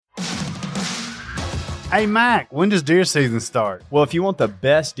Hey, Mac, when does deer season start? Well, if you want the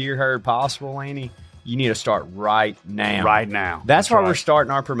best deer herd possible, Laney, you need to start right now. Right now. That's why right. we're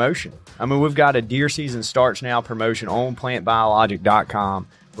starting our promotion. I mean, we've got a deer season starts now promotion on plantbiologic.com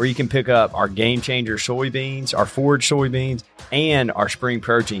where you can pick up our Game Changer soybeans, our forage soybeans, and our spring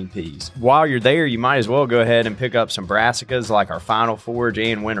protein peas. While you're there, you might as well go ahead and pick up some brassicas like our final forage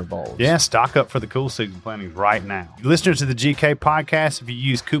and winter bulbs. Yeah, stock up for the cool season planting right now. Listeners to the GK podcast, if you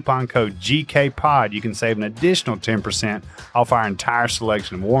use coupon code GKPOD, you can save an additional 10% off our entire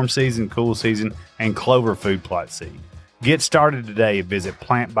selection of warm season, cool season, and clover food plot seed. Get started today. Visit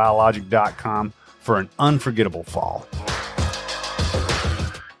plantbiologic.com for an unforgettable fall.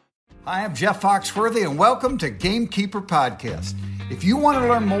 Hi, I'm Jeff Foxworthy, and welcome to Gamekeeper Podcast. If you want to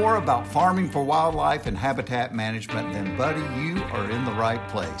learn more about farming for wildlife and habitat management, then, buddy, you are in the right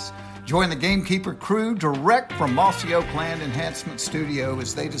place. Join the Gamekeeper crew direct from Mossy Oak Land Enhancement Studio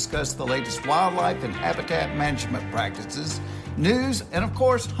as they discuss the latest wildlife and habitat management practices, news, and, of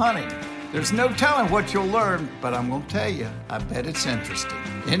course, hunting. There's no telling what you'll learn, but I'm going to tell you, I bet it's interesting.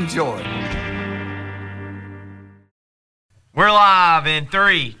 Enjoy. We're live in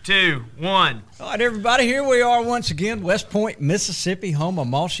 3, 2, 1. All right, everybody, here we are once again, West Point, Mississippi, home of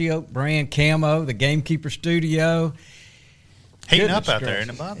Mossy Oak brand camo, the Gamekeeper Studio. Heating up out there,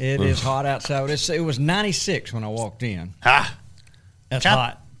 isn't it, Bob? It is hot outside. It was 96 when I walked in. Ah, That's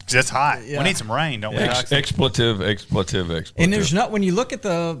hot. That's hot. Yeah. We need some rain, don't we? Expletive. And there's not, when you look at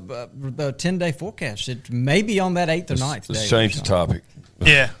the 10-day forecast, it may be on that 8th or 9th day. Let's change the topic.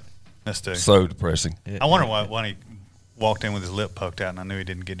 Yeah, let's do. So depressing. I wonder why he walked in with his lip poked out, and I knew he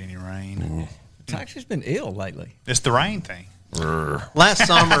didn't get any rain. Texas has been ill lately. It's the rain thing. Last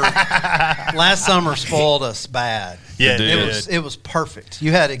summer spoiled us bad. Yeah, it was perfect.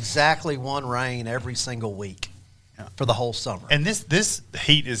 You had exactly one rain every single week for the whole summer. And this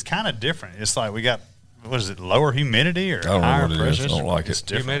heat is kind of different. It's like we got, what is it, lower humidity or I don't know higher what it pressure? is. I don't like It's it.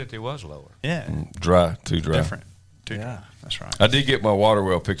 different. Humidity was lower. Yeah, Dry, too dry. different. Too Yeah. dry. That's right. I did get my water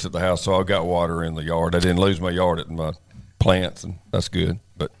well fixed at the house, so I got water in the yard. I didn't lose my yard at my plants, and that's good.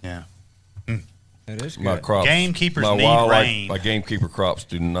 But Yeah. It is good. my crops, Gamekeepers my need wildlife, rain. my gamekeeper crops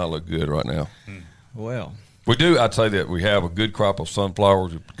do not look good right now. Well, We do. I'd say that we have a good crop of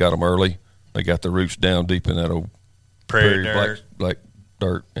sunflowers. We've got them early. They got the roots down deep in that old Prairie dirt. black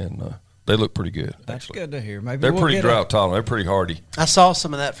dirt, and they look pretty good. that's actually. good to hear. Maybe They're we'll pretty get drought tolerant. They're pretty hardy. I saw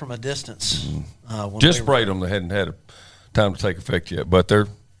some of that from a distance. When Just we were- sprayed them. They hadn't had a time to take effect yet, but they're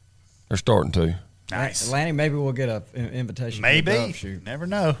starting to. Nice. Lanny, maybe we'll get an invitation. Maybe. To the dove shoot. Never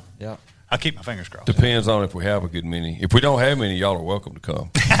know. Yeah. I'll keep my fingers crossed. Depends on if we have a good many. If we don't have many, y'all are welcome to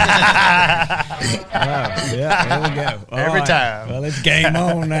come. Yeah, there we go. All Every right. time. Well, it's game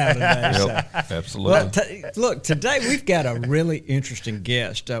on now today. Yep, absolutely. Well, look, today we've got a really interesting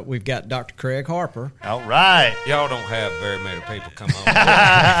guest. We've got Dr. Craig Harper, All right. Y'all don't have very many people come on.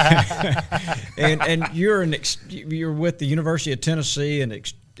 and you're with the University of Tennessee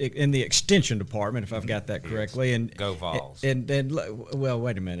and in the extension department, if I've got that correctly. And Go Vols. And well,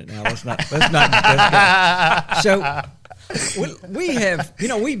 wait a minute now. Let's not. So we have,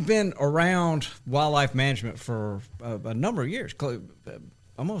 we've been around wildlife management for a number of years.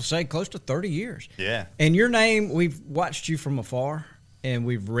 I'm going to say close to 30 years. Yeah. And your name, we've watched you from afar, and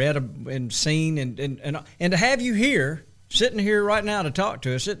we've read and seen, and to have you here, sitting here right now to talk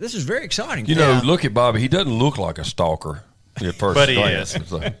to us, this is very exciting. You know, look at Bobby. He doesn't look like a stalker at first But he glance. is.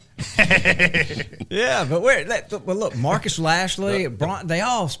 So, Yeah, but well, look, Marcus Lashley, they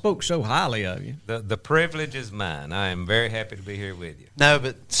all spoke so highly of you. The privilege is mine. I am very happy to be here with you. No,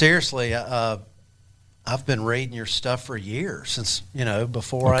 but seriously, I've been reading your stuff for years since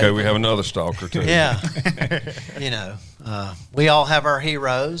before. okay, we have another stalker too. Yeah, we all have our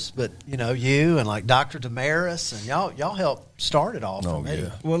heroes, but you and like Dr. Damaris and y'all helped start it all for me.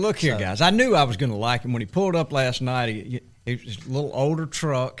 yeah. Well, look here, guys. I knew I was going to like him when he pulled up last night. It was a little older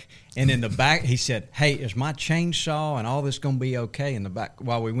truck, and in the back, he said, "Hey, is my chainsaw and all this going to be okay?" In the back,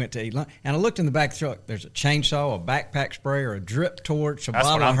 while we went to eat lunch, and I looked in the back of the truck. There's a chainsaw, a backpack sprayer, a drip torch, a That's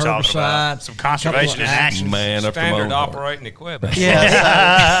bottle what of I'm talking about. herbicide, Some conservation couple of in action. Man after Standard moment. operating equipment.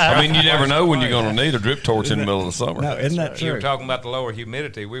 Yeah, I mean, you never know when you're going to need a drip torch in the middle of the summer. No, isn't that You true? were talking about the lower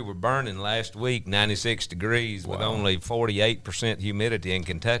humidity. We were burning last week 96 degrees with only 48% humidity in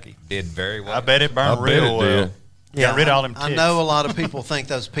Kentucky. Did very well. I bet it burned I bet real it well. did. Got rid of all them I ticks. know a lot of people think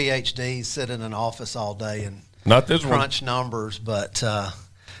those PhDs sit in an office all day and Not this one. crunch numbers, but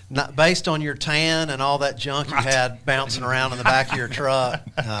not based on your tan and all that junk you had bouncing around in the back of your truck.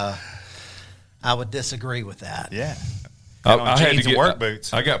 I would disagree with that. Yeah. I had to jeans and get work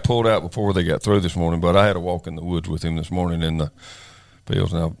boots. I got pulled out before they got through this morning, but I had to walk in the woods with him this morning, and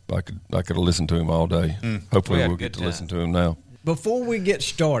Fields. Now I could have listened to him all day. Hopefully We had a we'll good get to time. listen to him now. Before we get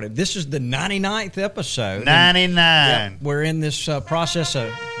started, this is the 99th episode. 99. Yep, we're in this process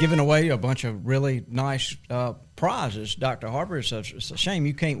of giving away a bunch of really nice prizes. Dr. Harper, it's a shame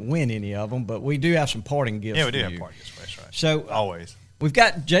you can't win any of them, but we do have some parting gifts. Yeah, we do for have you. party gifts, right? So Always. we've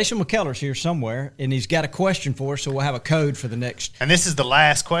got Jason McKellar's here somewhere, and he's got a question for us, so we'll have a code for the next. And this is the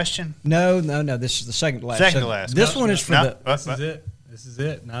last question? No. This is the second to last. Second So to last. This No, one is for no. the. This is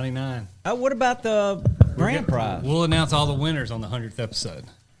it. 99. Oh, what about the grand prize? We'll announce all the winners on the 100th episode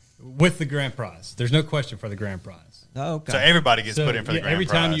with the grand prize. There's no question for the grand prize. Oh, okay. So everybody gets So, put in for the yeah, grand every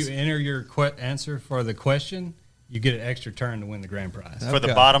prize. time you enter your answer for the question, you get an extra turn to win the grand prize. For the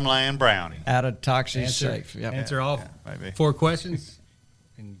Okay. bottom land brownie. Out of Toxie's safe. Yep. Answer all maybe. 4 questions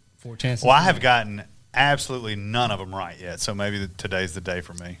and 4 chances. Well, I to have win. gotten absolutely none of them right yet, so maybe today's the day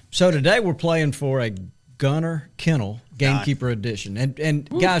for me. So today we're playing for a Gunner Kennel Gamekeeper Edition, and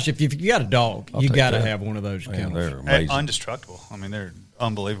guys, if you got a dog, you take got to that. have one of those Man, kennels. they're And amazing. undestructible. I mean, they're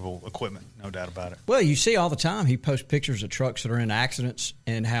unbelievable equipment, no doubt about it. Well, you see all the time he posts pictures of trucks that are in accidents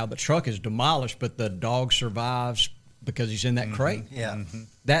and how the truck is demolished, but the dog survives because he's in that crate. Yeah.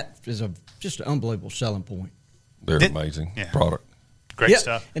 That is just an unbelievable selling point. They're Did- amazing yeah. product. Great Yeah,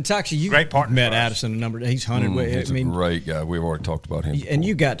 stuff. And Toxie, you Great partner met for us. Addison a number. He's hunted with. He's I mean, a great guy. We've already talked about him. and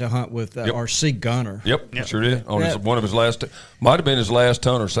you got to hunt with RC Gunner. Yep, Yep. sure did. On Yeah. one of his last, might have been his last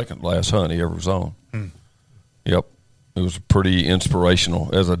hunt or second last hunt he ever was on. Yep, it was pretty inspirational.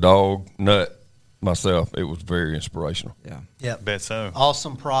 As a dog nut myself, it was very inspirational. Yeah. Yep. Bet so.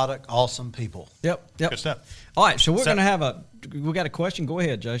 Awesome product, awesome people. Yep. Good stuff. All right, so we're So- going to have we got a question. Go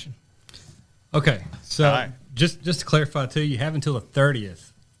ahead, Jason. Okay, so All right. just to clarify too, you have until the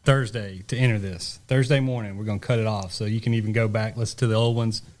 30th, Thursday, to enter this. Thursday morning, we're going to cut it off, so you can even go back, listen to the old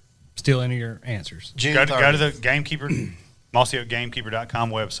ones, still enter your answers. June Go to 30th. the Gamekeeper,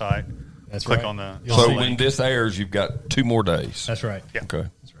 MossyoakGamekeeper.com website. That's Click right. on the You'll So see. when this airs, you've got 2 more days. That's right. Yeah. Okay.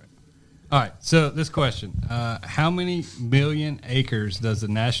 All right, so this question, how many million acres does the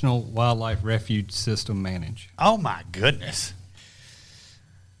National Wildlife Refuge System manage? Oh my goodness!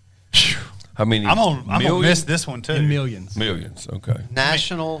 How many? I'm gonna million? miss this one too. In millions. Millions. Okay.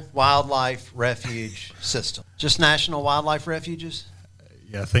 National Wildlife Refuge System. Just National Wildlife Refuges?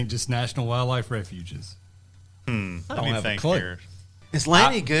 Yeah, I think just National Wildlife Refuges. Let don't me have a think clue. here. Is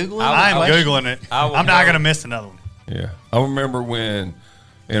Lanny Googling? I'm the question? googling it. I will I'm not go- going to miss another one. Yeah, I remember when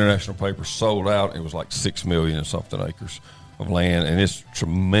International Paper sold out. It was like 6 million and something acres of land, and it's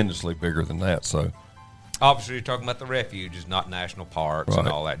tremendously bigger than that. So Obviously, you're talking about the refuges, not national parks and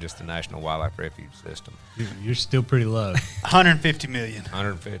Right. all that, just the National Wildlife Refuge System. You're still pretty low. 150 million.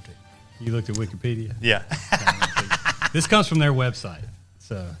 150. You looked at Wikipedia. Yeah. This comes from their website.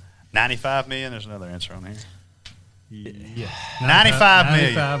 So, 95 million. There's another answer on here. yeah. 95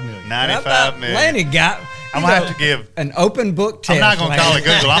 million. 95 million. 95 million. Lanny got. I'm going to have to give. an open book test. I'm not going to call Lanny. it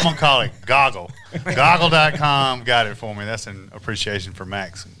Google. I'm going to call it Goggle. Goggle.com got it for me. That's an appreciation for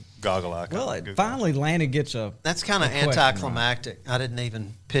Max and Goggle.com. Well, Google. finally, Lanny gets a. That's kind of a question anticlimactic. I didn't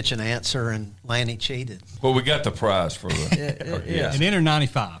even pitch an answer, and Lanny cheated. well, we got the prize for the. Yeah. And enter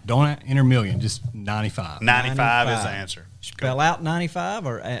 95. Don't enter million, just 95. 95 is the 95. answer. Spell out 95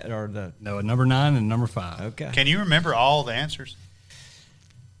 or the. No, a number 9 and number 5. Okay. Can you remember all the answers?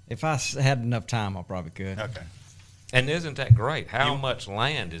 If I had enough time, I probably could. Okay. And isn't that great? How much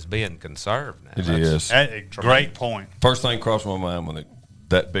land is being conserved now? It That's- is. Great point. First thing crossed my mind when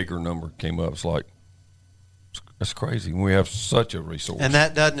that bigger number came up. It's like, that's crazy. We have such a resource. And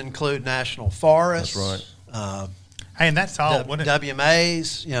that doesn't include national forests. That's right. Hey, and that's all. What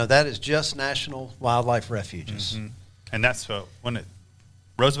WMAs, that is just national wildlife refuges. and that's when it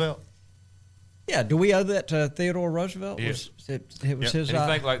Roosevelt. Yeah. Do we owe that to Theodore Roosevelt? Yes. It was Yep. his. And you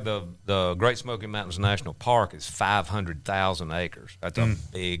think like the Great Smoky Mountains National Park is 500,000 acres. That's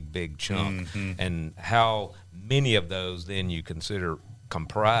a big chunk. And how many of those then you consider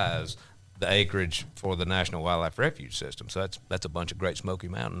comprise the acreage for the National Wildlife Refuge System? So that's a bunch of Great Smoky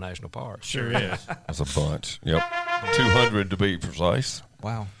Mountain National Parks. Sure is. That's a bunch. Yep. 200 to be precise.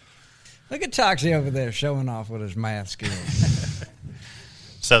 Wow. Look at Toxie over there showing off with his math skills.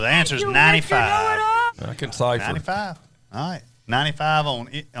 So the answer is 95. I can cipher. 95. All right. 95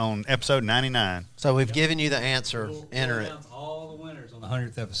 on episode 99. So we've given you the answer. Enter it. Announce all the winners on the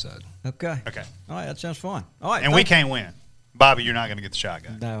 100th episode. Okay. Okay. All right. That sounds fun. All right. And we can't win. Bobby, you're not going to get the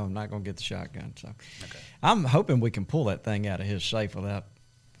shotgun. No, I'm not going to get the shotgun. So, I'm hoping we can pull that thing out of his safe without.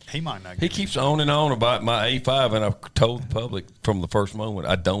 He might not He get keeps on and on about my A5, and I've told the public from the first moment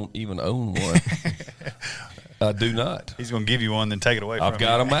I don't even own one. I do not. He's going to give you one, then take it away from I've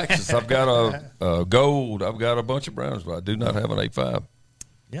got a Maxis. I've got a Gold. I've got a bunch of Browns, but I do not have an A5.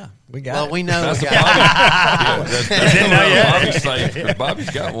 Yeah, we got Well, it. we know we got Yeah, that's Bobby's safe, 'cause Bobby's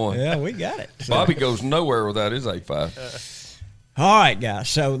got one. Yeah, we got it. So- Bobby goes nowhere without his 8.5. All right, guys.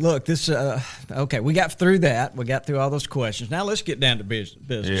 So, look, this okay, we got through that. We got through all those questions. Now, let's get down to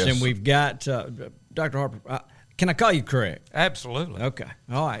business. Yes. And we've got Dr. Harper. Can I call you Craig? Absolutely. Okay.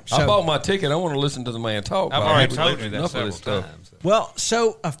 All right. I So, bought my ticket. I want to listen to the man talk. I've Bobby. already We've told listened you that enough of several this stuff. times. well,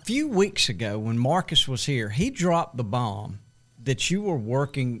 so a few weeks ago when Marcus was here, he dropped the bomb that you were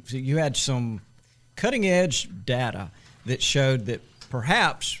working, so you had some cutting-edge data that showed that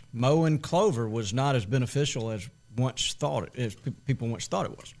perhaps mowing clover was not as beneficial as people once thought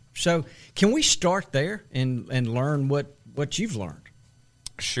it was. So can we start there and learn what you've learned?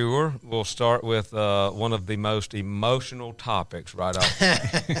 Sure. We'll start with one of the most emotional topics right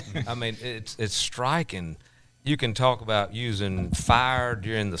off. I mean, it's striking. You can talk about using fire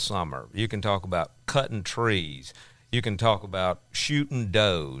during the summer. You can talk about cutting trees. You can talk about shooting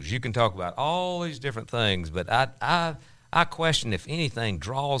does. You can talk about all these different things. But I question if anything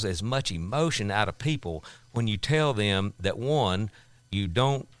draws as much emotion out of people when you tell them that, one, you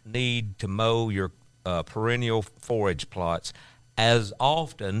don't need to mow your perennial forage plots as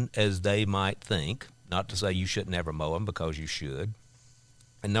often as they might think. Not to say you should never mow them, because you should.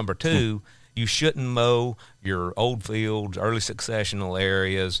 And number two, you shouldn't mow your old fields, early successional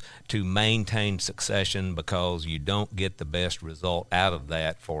areas to maintain succession, because you don't get the best result out of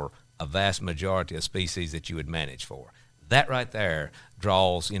that for a vast majority of species that you would manage for. That right there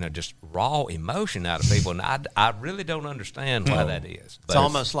draws, just raw emotion out of people, and I really don't understand why that is. It's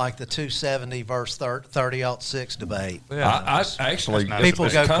almost like the 270 versus 30-06 debate. Yeah. I actually People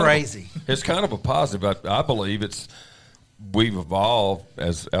it's go kind of crazy. It's kind of a positive. I believe we've evolved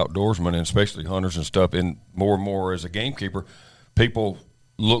as outdoorsmen, and especially hunters and stuff, and more as a gamekeeper, people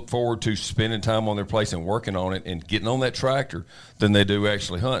look forward to spending time on their place and working on it and getting on that tractor than they do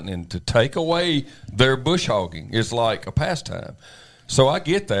actually hunting. And to take away their bush hogging is like a pastime. So I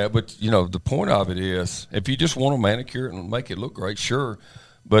get that, but, the point of it is, if you just want to manicure it and make it look great, sure.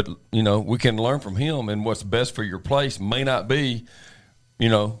 But, we can learn from him, and what's best for your place may not be,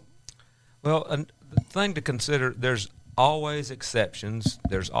 Well, and the thing to consider, there's always exceptions.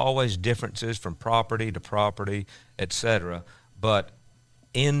 There's always differences from property to property, et cetera. But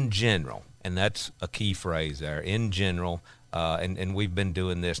in general, and that's a key phrase there, in general, and we've been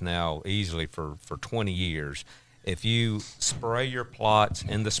doing this now easily for 20 years, if you spray your plots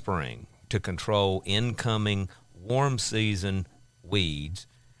in the spring to control incoming warm season weeds,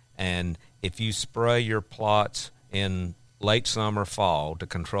 and if you spray your plots in late summer, fall to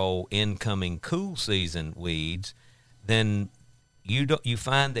control incoming cool season weeds, then you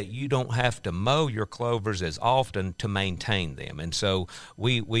find that you don't have to mow your clovers as often to maintain them. And so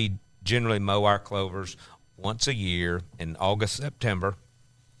we generally mow our clovers once a year in August, September.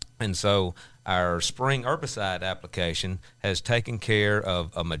 And so our spring herbicide application has taken care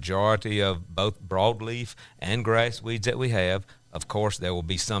of a majority of both broadleaf and grass weeds that we have. Of course, there will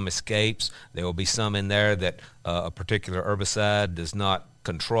be some escapes. There will be some in there that a particular herbicide does not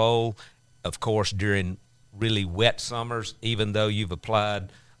control. Of course, during really wet summers, even though you've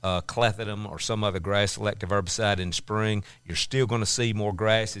applied clethodim or some other grass selective herbicide in spring, you're still going to see more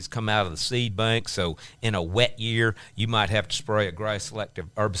grasses come out of the seed bank. So in a wet year, you might have to spray a grass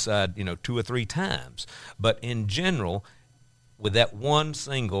selective herbicide 2 or 3 times. But in general, with that one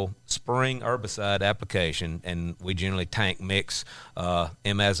single spring herbicide application, and we generally tank mix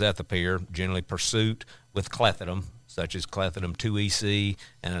imazethapyr, generally Pursuit, with clethodim, such as clethodim 2EC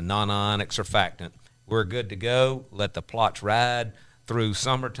and a non-ionic surfactant, we're good to go. Let the plots ride through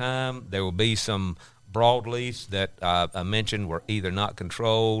summertime. There will be some broadleafs that I mentioned were either not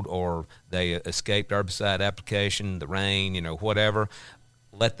controlled or they escaped herbicide application, the rain, whatever.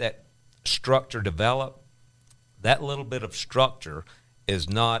 Let that structure develop. That little bit of structure is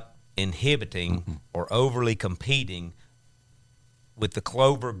not inhibiting or overly competing with the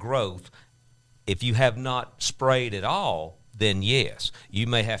clover growth. If you have not sprayed at all, then yes, you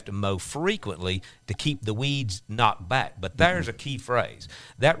may have to mow frequently to keep the weeds knocked back. But there's a key phrase.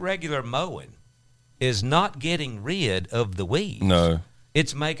 That regular mowing is not getting rid of the weeds. No.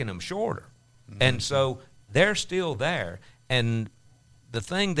 It's making them shorter. And so they're still there. And the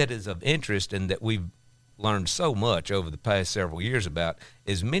thing that is of interest and that we've learned so much over the past several years about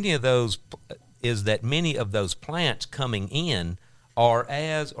is many of those plants coming in are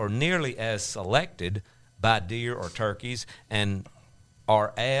as or nearly as selected by deer or turkeys and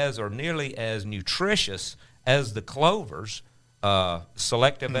are as or nearly as nutritious as the clovers,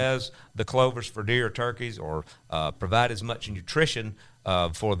 selective as the clovers for deer or turkeys, or provide as much nutrition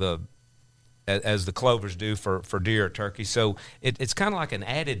for the as the clovers do for deer or turkey. So it's kind of like an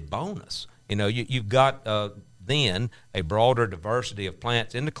added bonus. You've got then a broader diversity of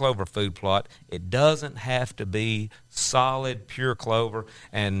plants in the clover food plot. It doesn't have to be solid, pure clover.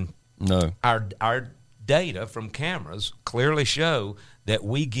 And our data from cameras clearly show that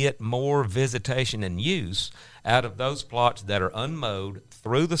we get more visitation and use out of those plots that are unmowed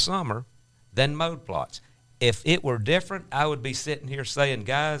through the summer than mowed plots. If it were different, I would be sitting here saying,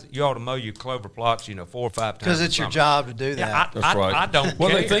 guys, you ought to mow your clover plots, 4 or 5 times. Because it's your job to do that. Yeah, That's right. I don't Well,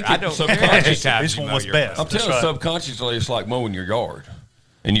 care. they think I it don't subconsciously- care. This one was best. I'm telling you, That's right. subconsciously, it's like mowing your yard.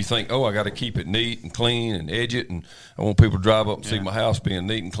 And you think, I got to keep it neat and clean and edge it, and I want people to drive up and see my house being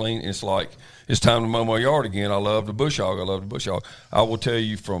neat and clean. It's like, it's time to mow my yard again. I love the bush hog. I will tell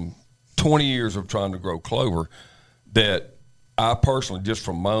you from 20 years of trying to grow clover that I personally, just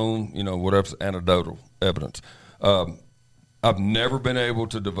from my own, whatever's anecdotal evidence, I've never been able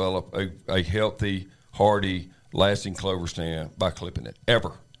to develop a healthy, hardy, lasting clover stand by clipping it.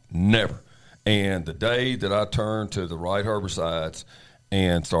 Ever. Never. And the day that I turned to the right herbicides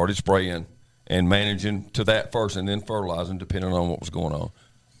and started spraying and managing to that first and then fertilizing, depending on what was going on,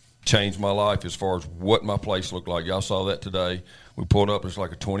 changed my life as far as what my place looked like. Y'all saw that today. We pulled up, it's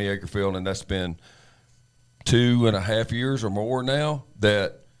like a 20-acre field, and that's been 2.5 years or more now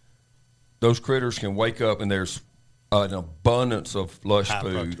that those critters can wake up and there's an abundance of lush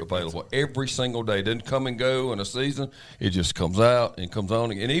food available every single day. It doesn't come and go in a season. It just comes out and comes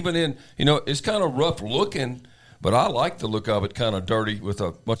on. And even in, it's kind of rough looking, but I like the look of it, kind of dirty with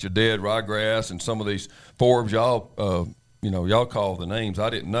a bunch of dead ryegrass and some of these forbs y'all call the names. I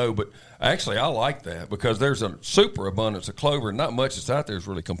didn't know, but actually I like that because there's a super abundance of clover and not much that's out there is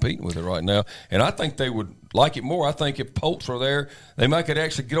really competing with it right now. And I think they would like it more. I think if poults were there, they might could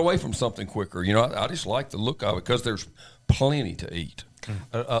actually get away from something quicker. I just like the look of it because there's plenty to eat.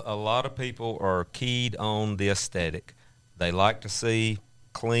 A lot of people are keyed on the aesthetic. They like to see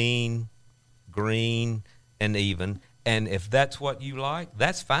clean, green, and even. And if that's what you like,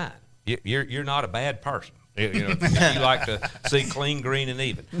 that's fine. You're not a bad person. If you like to see clean, green, and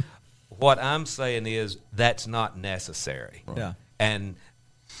even. What I'm saying is that's not necessary. Right. Yeah. And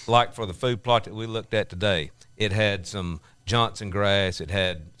like for the food plot that we looked at today, it had some Johnson grass, it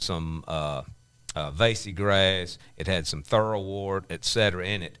had some Vasey grass, it had some thoroughwort, etc.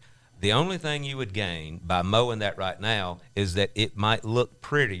 in it. The only thing you would gain by mowing that right now is that it might look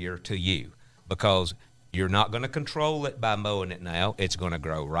prettier to you because you're not going to control it by mowing it now. It's going to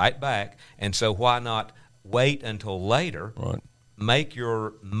grow right back. And so why not wait until later, right. Make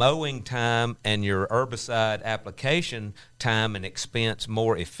your mowing time and your herbicide application time and expense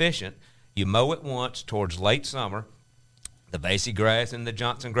more efficient. You mow it once towards late summer. The Vasey grass and the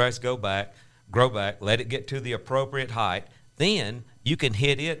Johnson grass grow back, let it get to the appropriate height. Then you can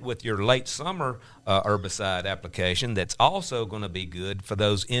hit it with your late summer herbicide application that's also going to be good for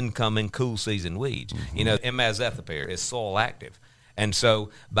those incoming cool season weeds. Mm-hmm. Imazethapyr is soil active. And so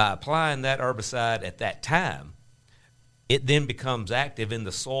by applying that herbicide at that time, it then becomes active in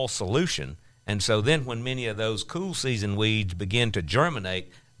the soil solution. And so then when many of those cool season weeds begin to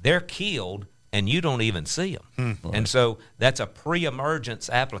germinate, they're killed and you don't even see them. Mm-hmm. And so that's a pre-emergence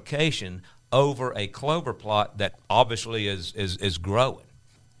application over a clover plot that obviously is growing.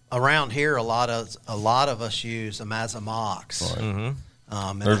 Around here, a lot of us use Imazamox. Right.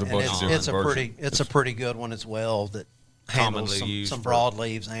 Mm-hmm. There's a bunch of different versions. It's a pretty good one as well that handles some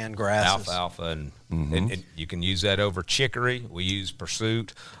broadleaves and grasses. Alfalfa, and you can use that over chicory. We use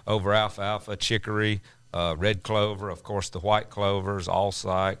Pursuit over alfalfa, chicory, red clover, of course the white clovers,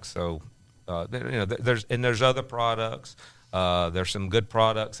 Allcycle. So there's other products. There's some good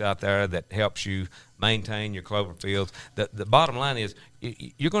products out there that helps you maintain your clover fields. The bottom line is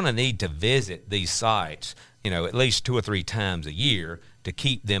you're going to need to visit these sites, at least 2 or 3 times a year to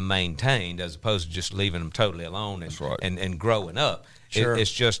keep them maintained, as opposed to just leaving them totally alone and growing up. Sure.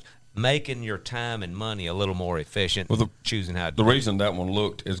 It's just making your time and money a little more efficient. Choosing how to do the reason that one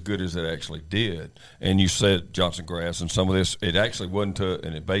looked as good as it actually did, and you said Johnson grass and some of this, it actually wasn't to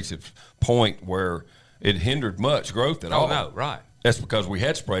an invasive point where it hindered much growth at all. Oh, no, right. That's because we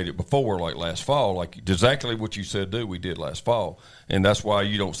had sprayed it before, like last fall, like exactly what you said we did last fall. And that's why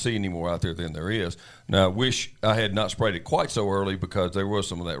you don't see any more out there than there is. Now, I wish I had not sprayed it quite so early because there was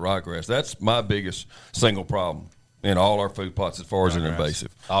some of that ryegrass. That's my biggest single problem in all our food plots as far as an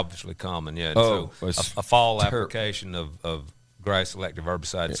invasive. Obviously common, yeah. Oh, so a fall application of grass selective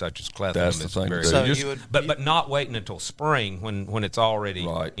herbicide such as clethodim is very so good. But not waiting until spring when it's already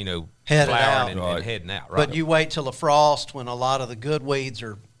headed flowering out. and heading out. Right. But you wait till the frost when a lot of the good weeds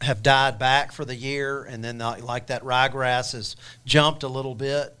have died back for the year, and then like that ryegrass has jumped a little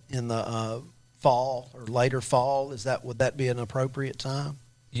bit in the fall or later fall? Would that be an appropriate time?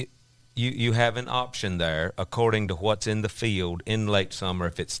 You have an option there according to what's in the field in late summer.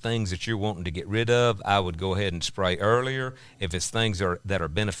 If it's things that you're wanting to get rid of, I would go ahead and spray earlier. If it's things that are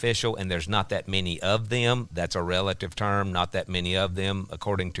beneficial and there's not that many of them, that's a relative term, not that many of them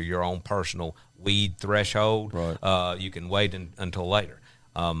according to your own personal weed threshold, right. You can wait until later.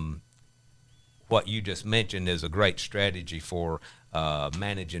 What you just mentioned is a great strategy for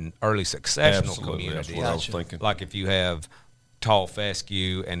managing early successional Absolutely, communities. that's what I was thinking. Like if you have tall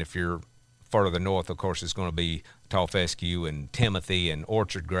fescue, and if you're further north, of course, it's going to be tall fescue and timothy and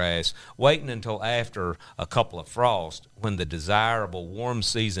orchard grass. Waiting until after a couple of frosts, when the desirable warm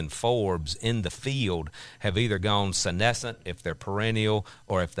season forbs in the field have either gone senescent if they're perennial,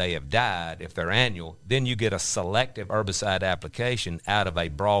 or if they have died if they're annual, then you get a selective herbicide application out of a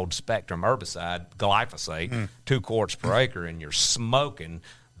broad spectrum herbicide, glyphosate, 2 quarts per acre, and you're smoking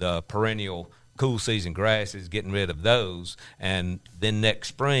the perennial cool season grasses, getting rid of those, and then next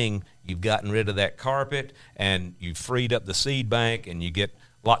spring you've gotten rid of that carpet and you've freed up the seed bank and you get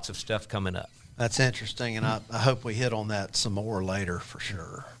lots of stuff coming up. That's interesting, and I hope we hit on that some more later for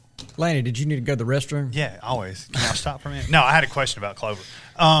sure. Lanny, did you need to go to the restroom? Yeah, always. Can I stop for a minute? No, I had a question about clover.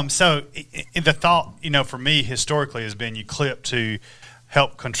 So the thought, for me historically has been you clip to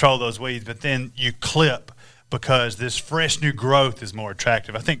help control those weeds, but then you clip because this fresh new growth is more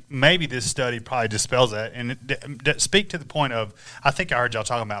attractive. I think maybe this study probably dispels that. And speak to the point of, I think I heard y'all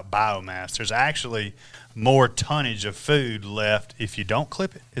talking about biomass. There's actually more tonnage of food left if you don't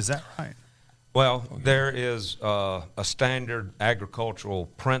clip it. Is that right? Well, there is a standard agricultural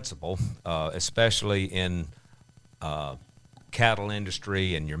principle, especially in cattle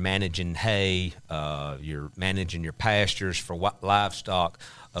industry, and you're managing hay, you're managing your pastures for livestock.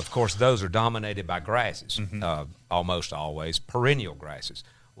 Of course, those are dominated by grasses, almost always, perennial grasses.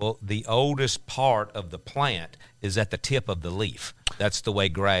 Well, the oldest part of the plant is at the tip of the leaf. That's the way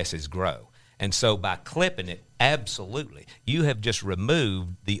grasses grow. And so by clipping it, absolutely, you have just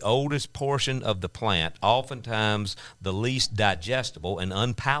removed the oldest portion of the plant, oftentimes the least digestible and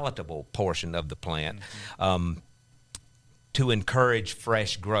unpalatable portion of the plant, to encourage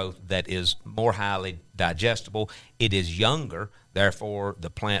fresh growth that is more highly digestible. It is younger, therefore the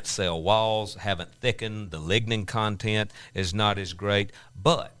plant cell walls haven't thickened, the lignin content is not as great,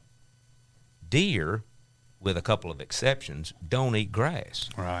 but deer, with a couple of exceptions, don't eat grass.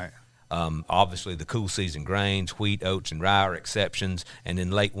 Right. Obviously, the cool season grains, wheat, oats, and rye are exceptions. And in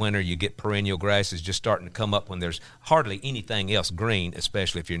late winter, you get perennial grasses just starting to come up when there's hardly anything else green,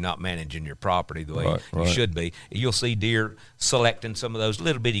 especially if you're not managing your property the way you should be. You'll see deer selecting some of those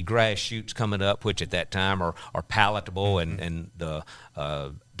little bitty grass shoots coming up, which at that time are palatable, and the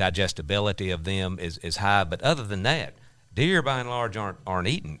digestibility of them is high. But other than that, deer by and large aren't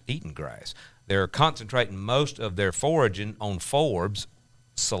eating grass. They're concentrating most of their foraging on forbs,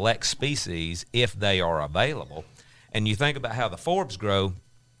 select species, if they are available. And you think about how the forbs grow,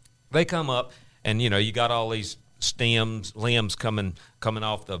 they come up and you got all these limbs coming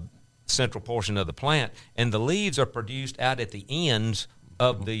off the central portion of the plant, and the leaves are produced out at the ends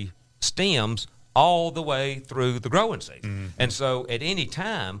of the stems all the way through the growing season. And so at any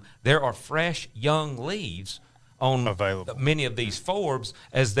time there are fresh young leaves on many of these forbs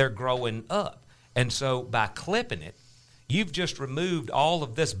as they're growing up. And so by clipping it, you've just removed all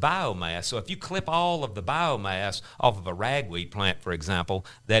of this biomass. So if you clip all of the biomass off of a ragweed plant, for example,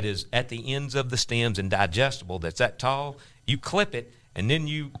 that is at the ends of the stems and digestible, that's that tall, you clip it, and then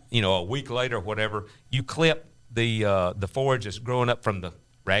a week later or whatever, you clip the forage that's growing up from the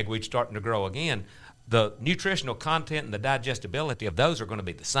ragweed starting to grow again. The nutritional content and the digestibility of those are going to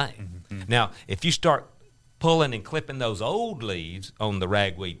be the same. Now, if you start pulling and clipping those old leaves on the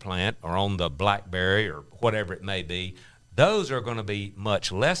ragweed plant or on the blackberry or whatever it may be, those are going to be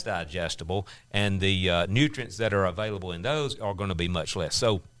much less digestible, and the nutrients that are available in those are going to be much less.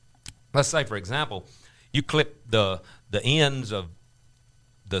 So let's say, for example, you clip the ends of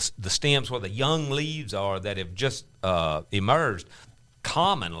the stems where the young leaves are that have just emerged.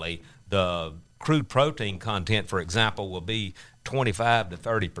 Commonly, the crude protein content, for example, will be 25 to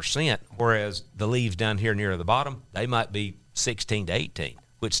 30%, whereas the leaves down here near the bottom, they might be 16 to 18,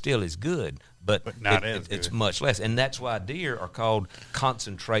 which still is good. But it's much less. And that's why deer are called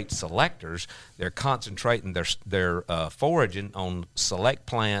concentrate selectors. They're concentrating their foraging on select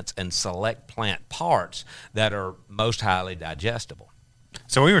plants and select plant parts that are most highly digestible.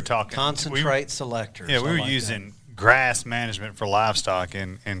 So we were talking. Concentrate selectors. Yeah, we were using grass management for livestock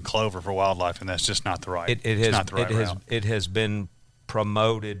and clover for wildlife, and that's just not the right route. It has been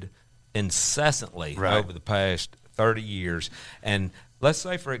promoted incessantly over the past 30 years. And let's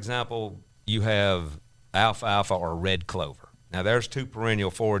say, for example, you have alfalfa or red clover. Now, there's two perennial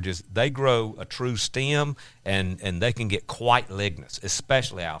forages. They grow a true stem, and they can get quite lignous,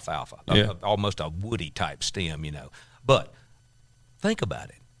 especially alfalfa, almost a woody type stem, But think about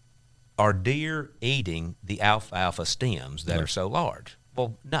it. Are deer eating the alfalfa stems that are so large?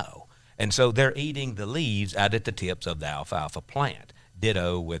 Well, no. And so they're eating the leaves out at the tips of the alfalfa plant,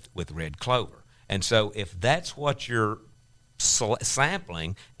 ditto with red clover. And so if that's what you're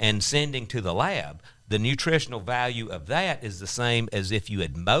sampling and sending to the lab, the nutritional value of that is the same as if you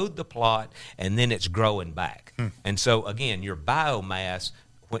had mowed the plot and then it's growing back. And so, again, your biomass,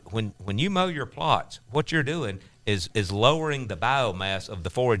 when you mow your plots, what you're doing is lowering the biomass of the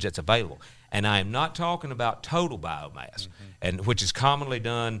forage that's available. And I am not talking about total biomass, and which is commonly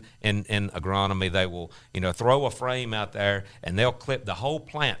done in agronomy. They will, throw a frame out there and they'll clip the whole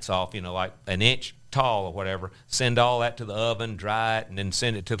plants off, like an inch tall or whatever, send all that to the oven, dry it, and then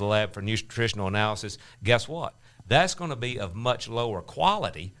send it to the lab for nutritional analysis. Guess what? That's going to be of much lower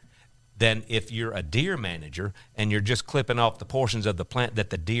quality than if you're a deer manager and you're just clipping off the portions of the plant that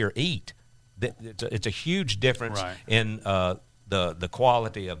the deer eat. It's a huge difference in the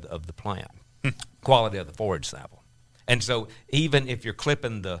quality of the plant, quality of the forage sample. And so even if you're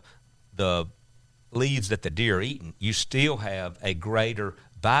clipping the leaves that the deer are eating, you still have a greater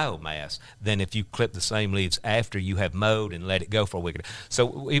biomass than if you clip the same leaves after you have mowed and let it go for a week. So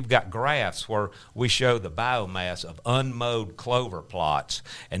we've got graphs where we show the biomass of unmowed clover plots,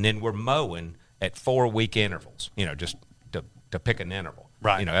 and then we're mowing at 4-week intervals, just to pick an interval.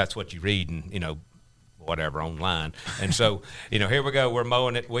 Right. That's what you read in, whatever online. And so, here we go. We're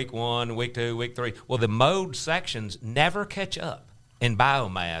mowing it week 1, week 2, week 3. Well, the mowed sections never catch up in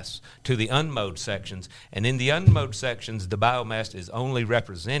biomass to the unmowed sections, and in the unmowed sections, the biomass is only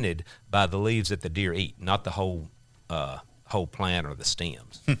represented by the leaves that the deer eat, not the whole plant or the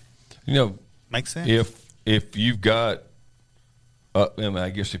stems. Makes sense. If you've got,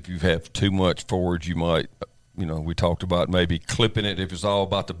 I guess if you have too much forage, you might, we talked about maybe clipping it. If it's all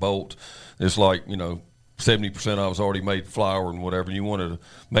about the bolt, it's like 70% of it's already made flour and whatever. And you want to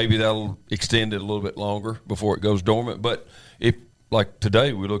maybe that'll extend it a little bit longer before it goes dormant. But if like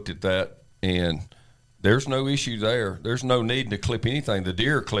today, we looked at that, and there's no issue there. There's no need to clip anything. The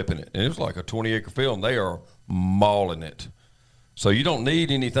deer are clipping it, and it was like a 20-acre field, and they are mauling it. So you don't need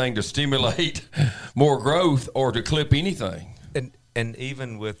anything to stimulate more growth or to clip anything. And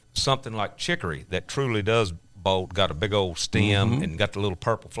even with something like chicory that truly does bolt, got a big old stem and got the little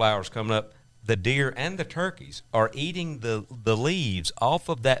purple flowers coming up, the deer and the turkeys are eating the leaves off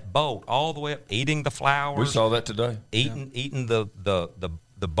of that bolt all the way up, eating the flowers. We saw that today. Eating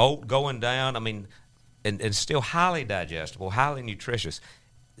the bolt going down. I mean, and it's still highly digestible, highly nutritious.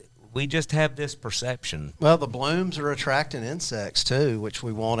 We just have this perception. Well, the blooms are attracting insects too, which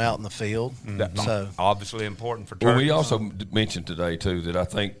we want out in the field. So obviously important for turkeys. Well, we also mentioned today too that I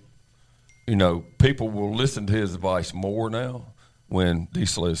think people will listen to his advice more now when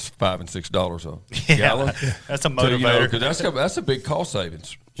diesel is $5 and $6 a gallon. That's a motivator. Because that's a big cost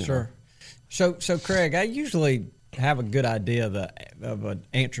savings. Sure. So Craig, I usually have a good idea of an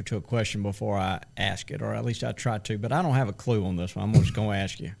answer to a question before I ask it, or at least I try to, but I don't have a clue on this one. I'm just going to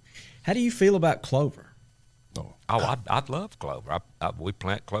ask you. How do you feel about clover? I love clover. We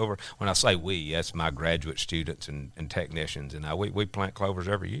plant clover. When I say we, that's my graduate students and technicians, and we plant clovers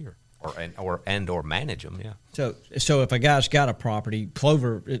every year. Or manage them, yeah. So if a guy's got a property,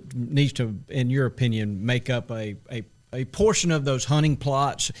 clover it needs to, in your opinion, make up a portion of those hunting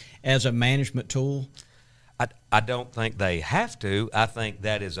plots as a management tool? I don't think they have to. I think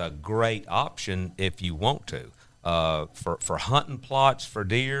that is a great option if you want to. For hunting plots for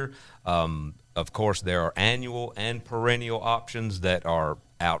deer, of course, there are annual and perennial options that are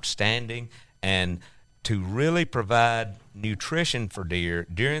outstanding, and to really provide nutrition for deer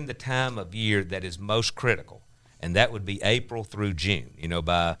during the time of year that is most critical, and that would be April through June.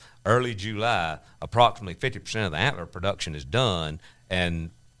 By early July, approximately 50% of the antler production is done, and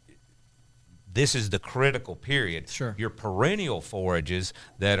this is the critical period. Sure. Your perennial forages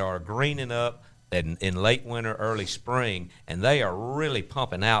that are greening up in late winter, early spring, and they are really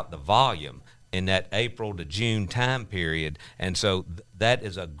pumping out the volume in that April to June time period, and so that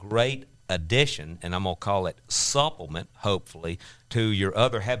is a great addition, and I'm going to call it supplement, hopefully, to your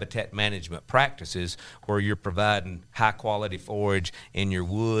other habitat management practices where you're providing high-quality forage in your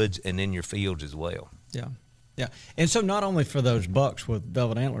woods and in your fields as well. Yeah. And so not only for those bucks with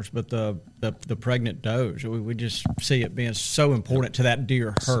velvet antlers, but the pregnant does. We just see it being so important to that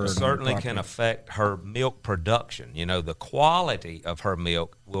deer herd. It certainly can affect her milk production. The quality of her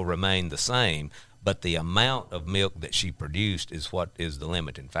milk will remain the same, but the amount of milk that she produced is what is the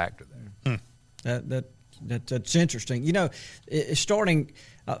limiting factor there. That's interesting. You know, it's starting.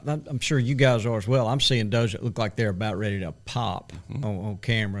 I'm sure you guys are as well. I'm seeing does that look like they're about ready to pop on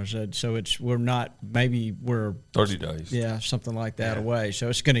cameras. So we're 30 days. Yeah, something like that away. So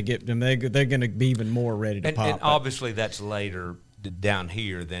it's going to get them. They're going to be even more ready to pop. And obviously that's later down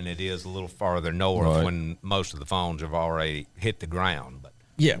here than it is a little farther north when most of the phones have already hit the ground. But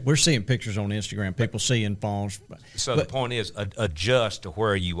yeah, we're seeing pictures on Instagram. People seeing phones. So the point is adjust to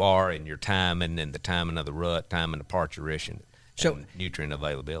where you are in your timing and the timing of the rut, timing of parturition, and nutrient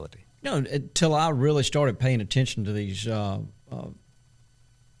availability. No, until I really started paying attention to these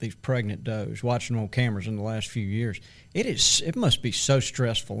pregnant does, watching them on cameras in the last few years. It must be so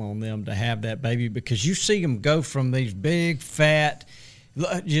stressful on them to have that baby, because you see them go from these big fat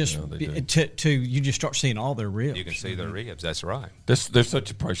to you just start seeing all their ribs. You can see their ribs. That's right. They're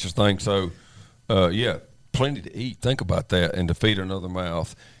such a precious thing. So, plenty to eat. Think about that, and to feed another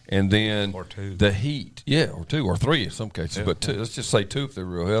mouth, and then or two. The heat, or 2 or 3 in some cases, but 2. Let's just say 2 if they're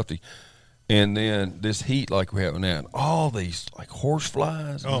real healthy. And then this heat like we have now, and all these like horse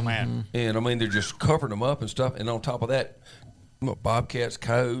flies. Oh man! And I mean they're just covering them up and stuff. And on top of that, bobcats,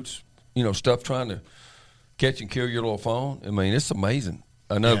 coyotes, stuff trying to catch and kill your little fawn. I mean, it's amazing.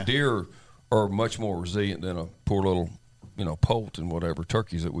 I know deer are much more resilient than a poor little, poult and whatever,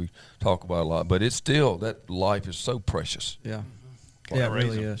 turkeys that we talk about a lot. But it's still, that life is so precious. Yeah. Yeah, it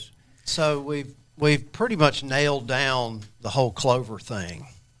really is. So we've pretty much nailed down the whole clover thing.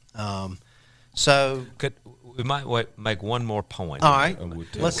 We might make one more point. All right.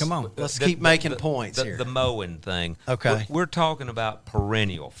 Let's keep making points here. The mowing thing. Okay. We're talking about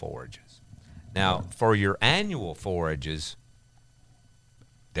perennial forages. Now, for your annual forages,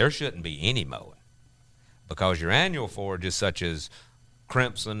 there shouldn't be any mowing, because your annual forages such as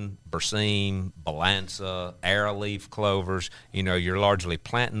crimson, berseem, balanza, arrowleaf clovers, you're largely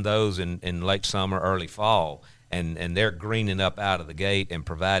planting those in late summer, early fall. And they're greening up out of the gate and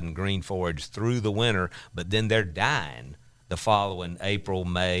providing green forage through the winter, but then they're dying the following April,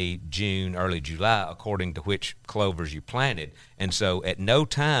 May, June, early July, according to which clovers you planted. And so at no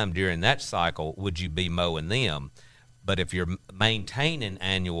time during that cycle would you be mowing them. But if you're maintaining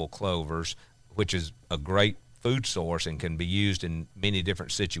annual clovers, which is a great food source and can be used in many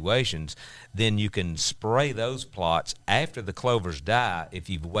different situations, then you can spray those plots after the clovers die. If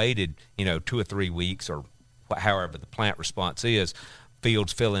you've waited, 2 or 3 weeks or however the plant response is,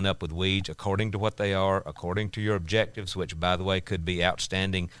 fields filling up with weeds according to what they are, according to your objectives, which, by the way, could be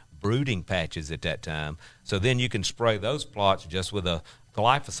outstanding brooding patches at that time. So then you can spray those plots just with a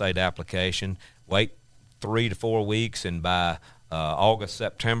glyphosate application, wait 3 to 4 weeks, and by August,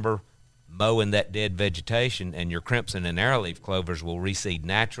 September, mowing that dead vegetation, and your crimson and arrowleaf clovers will reseed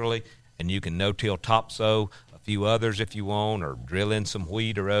naturally, and you can no-till topsoe a few others if you want, or drill in some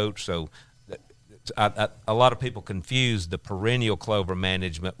wheat or oats. So a lot of people confuse the perennial clover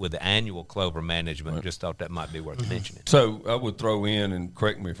management with the annual clover management. Right. Just thought that might be worth mentioning. So I would throw in, and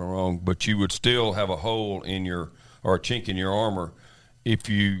correct me if I'm wrong, but you would still have a hole in or a chink in your armor if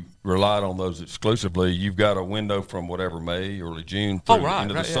you relied on those exclusively. You've got a window from whatever May, early June through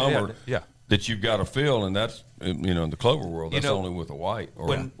into the summer that you've got to fill, and that's in the clover world. That's only with a white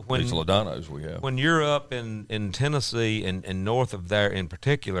or these ladanos we have. When you're up in Tennessee and north of there in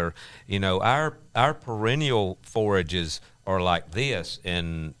particular, our perennial forages are like this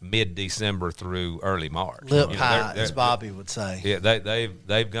in mid-December through early March. Lip high, as Bobby would say. Yeah,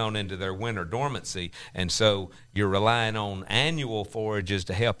 they've gone into their winter dormancy, and so you're relying on annual forages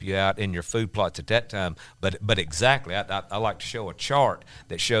to help you out in your food plots at that time. But exactly, I like to show a chart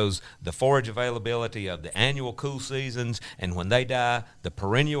that shows the forage availability of the annual cool seasons, and when they die, the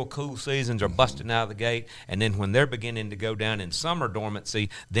perennial cool seasons are busting out of the gate, and then when they're beginning to go down in summer dormancy,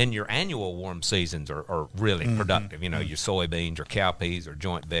 then your annual warm seasons are really productive. Your soybeans or cowpeas or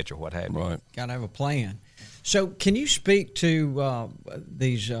joint vetch or what have you. Right. Got to have a plan. So can you speak to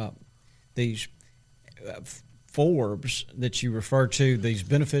these forbs that you refer to, these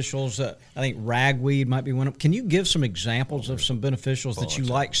beneficials? I think ragweed might be one of them. Can you give some examples of some beneficials that you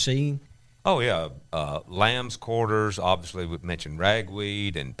like seeing? Oh, yeah. Lamb's quarters, obviously we mentioned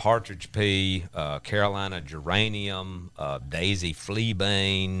ragweed and partridge pea, Carolina geranium, daisy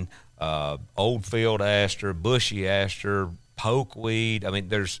fleabane, old field aster, bushy aster, pokeweed. I mean,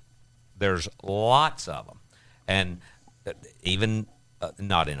 there's lots of them. And even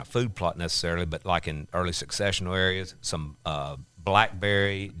not in a food plot necessarily, but like in early successional areas, some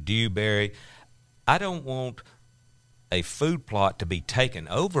blackberry, dewberry. I don't want a food plot to be taken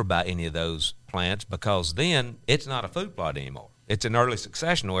over by any of those plants, because then it's not a food plot anymore. it's an early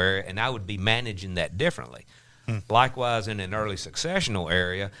successional area, and I would be managing that differently. Likewise, in an early successional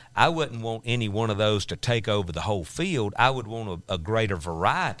area, I wouldn't want any one of those to take over the whole field. I would want a greater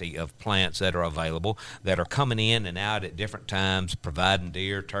variety of plants that are available, that are coming in and out at different times, providing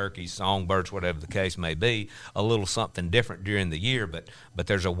deer, turkeys, songbirds, whatever the case may be, a little something different during the year. But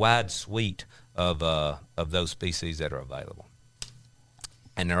there's a wide suite of those species that are available.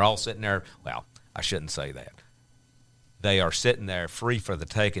 And they're all sitting there, well, I shouldn't say that. They are sitting there free for the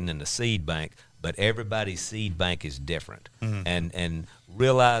taking in the seed bank, but everybody's seed bank is different. And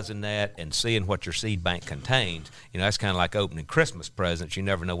realizing that and seeing what your seed bank contains, that's kind of like opening Christmas presents. You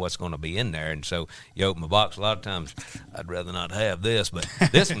never know what's going to be in there. And so you open a box, a lot of times, I'd rather not have this, but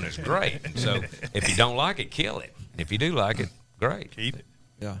this one is great. And so if you don't like it, kill it. If you do like it, great. Keep it.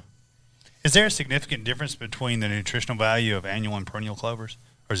 Yeah. Is there a significant difference between the nutritional value of annual and perennial clovers,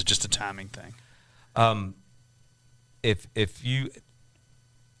 or is it just a timing thing? If you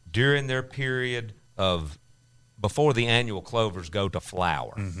during their period of before the annual clovers go to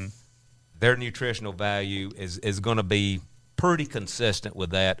flower, their nutritional value is going to be pretty consistent with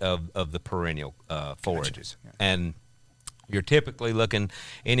that of the perennial forages. Gotcha. And you're typically looking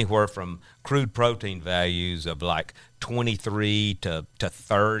anywhere from crude protein values of like 23 to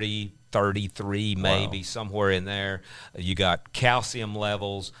 30, 33 maybe, somewhere in there. You got calcium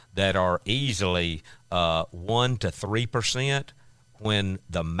levels that are easily 1 to 3%, when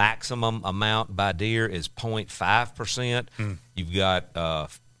the maximum amount by deer is 0.5%. You've got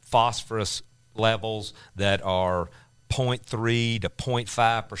phosphorus levels that are 0.3 to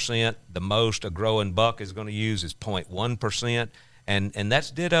 0.5%. The most a growing buck is going to use is 0.1%. And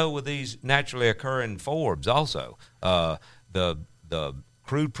that's ditto with these naturally occurring forbs also. The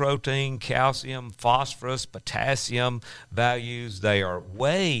crude protein, calcium, phosphorus, potassium values, they are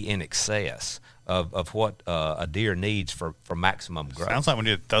way in excess of what a deer needs for maximum growth. Sounds like we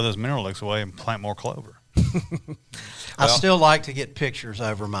need to throw those mineral licks away and plant more clover. I still like to get pictures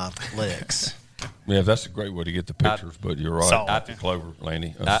over my licks. Yeah, that's a great way to get the pictures, but you're right. Salt. The clover,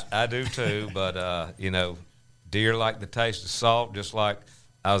 Lanny. I do too, but deer like the taste of salt, just like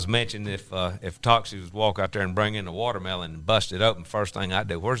I was mentioning if Toxie was walk out there and bring in a watermelon and bust it open, first thing I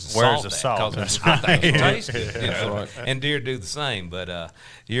do, where's the Where's salt? the at? salt? 'Cause That's I think it right. tastes good. That's right. And deer do the same, but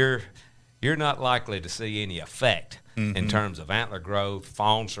you're not likely to see any effect in terms of antler growth,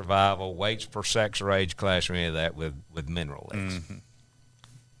 fawn survival, weights per sex or age class, or any of that with mineral licks.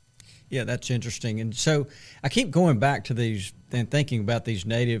 Yeah, that's interesting. And so I keep going back to these and thinking about these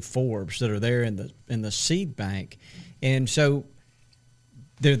native forbs that are there in the seed bank. And so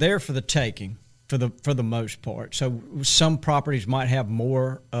they're there for the taking for the most part. So some properties might have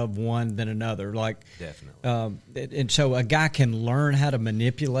more of one than another. Like Definitely. and so a guy can learn how to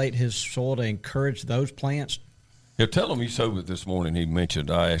manipulate his soil to encourage those plants. Yeah, tell him you showed it this morning. He mentioned,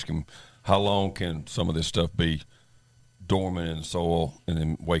 I asked him, how long can some of this stuff be dormant in the soil and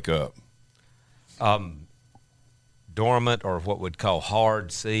then wake up? Dormant, or what we'd call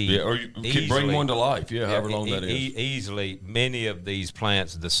hard seed. Yeah, or you can bring one to life. Yeah, however long that is. Easily, many of these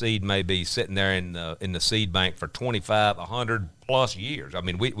plants, the seed may be sitting there in the seed bank for 25, 100 plus years. I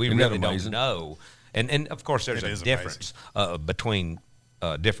mean, we really don't know. And of course, there's a difference between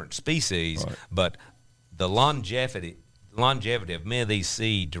different species, right. But the longevity of many of these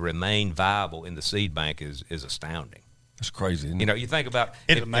seed to remain viable in the seed bank is astounding. That's crazy, isn't it? You think about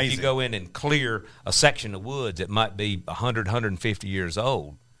It's if amazing. you go in and clear a section of woods that might be 100, 150 years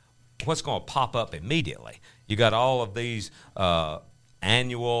old, what's going to pop up immediately? You got all of these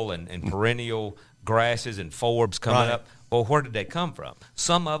annual and perennial grasses and forbs coming Right. up. Well, where did they come from?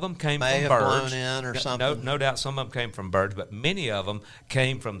 Some of them came May from have birds. blown in or No- something. No doubt some of them came from birds, but many of them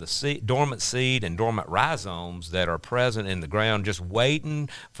came from the dormant seed and dormant rhizomes that are present in the ground, just waiting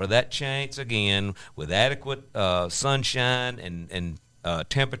for that chance again with adequate sunshine and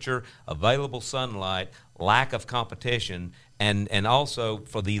temperature, available sunlight, lack of competition, and also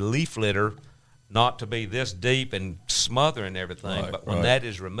for the leaf litter not to be this deep and smothering everything. Right, but when right. that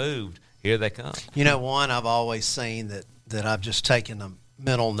is removed, here they come. One I've always seen that I've just taken a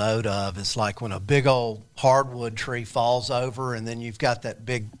mental note of is like when a big old hardwood tree falls over and then you've got that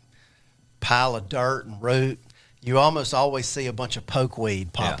big pile of dirt and root, you almost always see a bunch of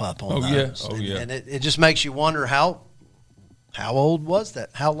pokeweed pop Yeah. up on Oh, those. yeah. Oh, yeah. And it just makes you wonder how old was that?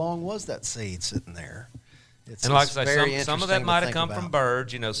 How long was that seed sitting there? It's And like it's I very say, some of interesting that to might have think come about. from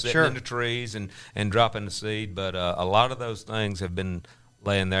birds, sitting Sure. in the trees and dropping the seed. But a lot of those things have been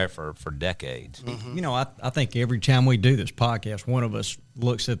laying there for decades. I think every time we do this podcast, one of us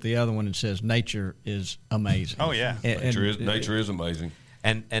looks at the other one and says, nature is amazing. Oh, yeah. And- Nature is amazing.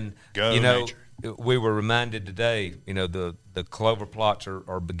 And Go you know, nature. we were reminded today, you know, the clover plots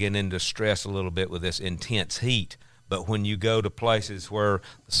are beginning to stress a little bit with this intense heat. But when you go to places where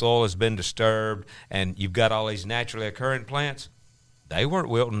the soil has been disturbed and you've got all these naturally occurring plants, they weren't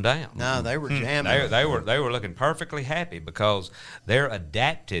wilting down. No, they were jamming. They were looking perfectly happy because they're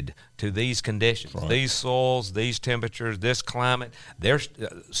adapted to these conditions, these soils, these temperatures, this climate.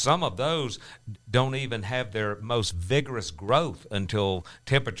 Some of those don't even have their most vigorous growth until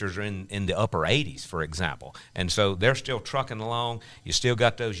temperatures are in the upper 80s, for example. And so they're still trucking along. You still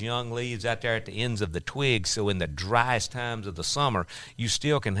got those young leaves out there at the ends of the twigs. So in the driest times of the summer, you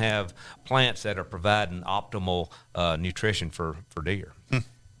still can have plants that are providing optimal nutrition for deer.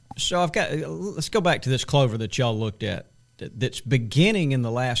 So let's go back to this clover that y'all looked at that's beginning in the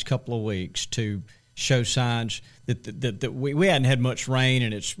last couple of weeks to show signs that we hadn't had much rain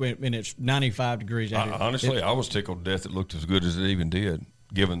and it's 95 degrees out here. Honestly, I was tickled to death. It looked as good as it even did,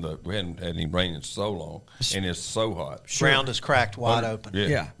 given that we hadn't had any rain in so long and it's so hot. Ground is cracked wide open.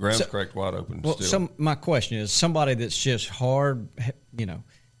 Yeah. Ground's cracked wide open. Well, still. my question is, somebody that's just hard,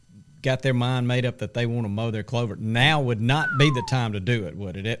 got their mind made up that they want to mow their clover, now would not be the time to do it,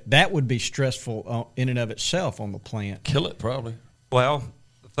 would it? That would be stressful in and of itself on the plant. Kill it, probably. Well,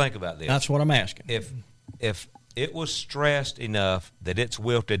 think about this. That's what I'm asking. If it was stressed enough that it's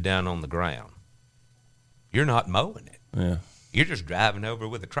wilted down on the ground, you're not mowing it. Yeah. You're just driving over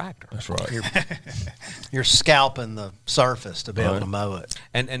with a tractor. That's right. You're scalping the surface to be able to mow it.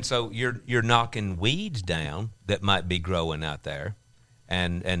 And so you're knocking weeds down that might be growing out there.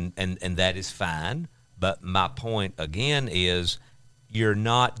 And that is fine. But my point, again, is you're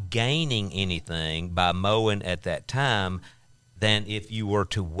not gaining anything by mowing at that time than if you were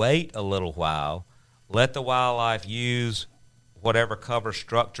to wait a little while, let the wildlife use whatever cover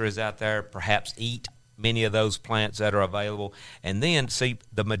structure is out there, perhaps eat many of those plants that are available. And then, see,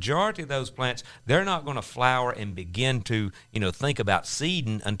 the majority of those plants, they're not going to flower and begin to, think about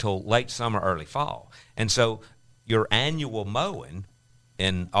seeding until late summer, early fall. And so your annual mowing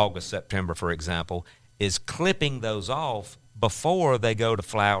in August, September, for example, is clipping those off before they go to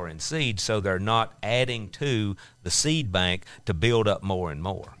flower and seed, so they're not adding to the seed bank to build up more and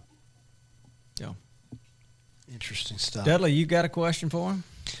more. Yeah. Interesting stuff. Dudley, you got a question for him?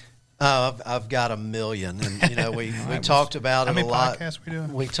 I've got a million, and we talked about it a lot. Podcasts we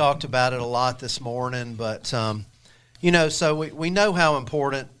doing? We talked about it a lot this morning, but so we know how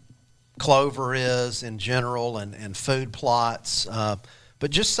important clover is in general and food plots. But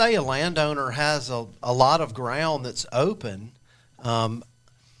just say a landowner has a lot of ground that's open. I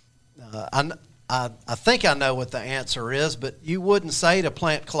think I know what the answer is, but you wouldn't say to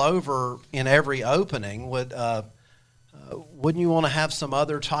plant clover in every opening. Wouldn't you want to have some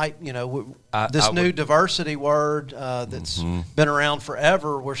other type? This new diversity word that's been around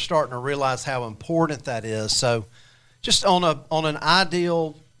forever. We're starting to realize how important that is. So, just on an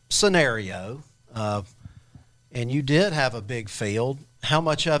ideal scenario, and you did have a big field, how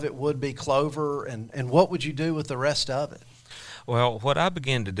much of it would be clover, and what would you do with the rest of it? Well, what I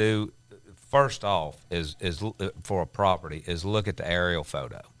begin to do first off is for a property is look at the aerial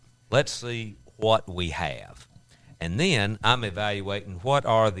photo. Let's see what we have. And then I'm evaluating what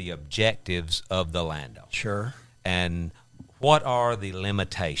are the objectives of the landowner. Sure. And what are the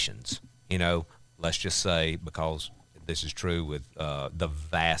limitations? Let's just say, because this is true with the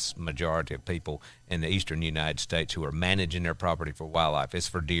vast majority of people in the eastern United States who are managing their property for wildlife, it's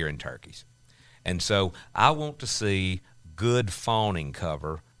for deer and turkeys. And so I want to see good fawning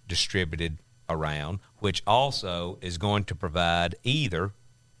cover distributed around, which also is going to provide either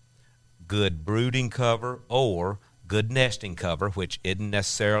good brooding cover or good nesting cover, which isn't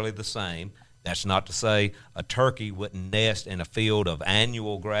necessarily the same. That's not to say a turkey wouldn't nest in a field of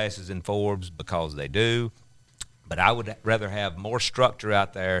annual grasses and forbs, because they do. But I would rather have more structure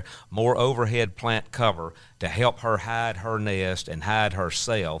out there, more overhead plant cover to help her hide her nest and hide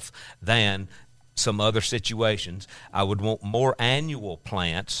herself than some other situations. I would want more annual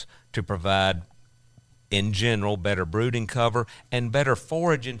plants to provide, in general, better brooding cover and better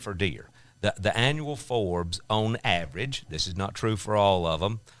foraging for deer. The annual forbs, on average, this is not true for all of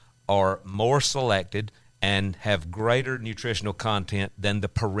them, are more selected and have greater nutritional content than the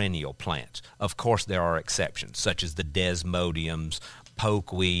perennial plants. Of course, there are exceptions, such as the desmodiums,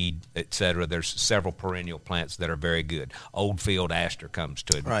 pokeweed, etc. There's several perennial plants that are very good. Oldfield aster comes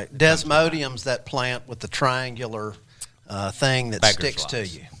to it. Right. Desmodium's that plant with the triangular thing that sticks to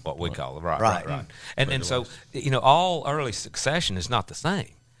you. What we call it. Right. And so, all early succession is not the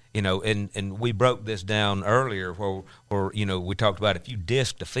same. And we broke this down earlier where we talked about if you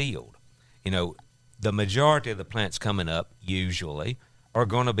disc the field, the majority of the plants coming up usually are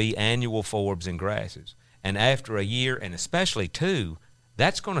going to be annual forbs and grasses. And after a year, and especially 2,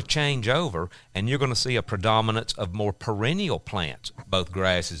 that's going to change over, and you're going to see a predominance of more perennial plants, both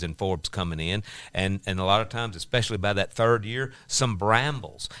grasses and forbs coming in, and a lot of times, especially by that 3rd year, some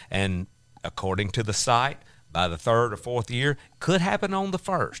brambles. And according to the site, by the 3rd or 4th year, could happen on the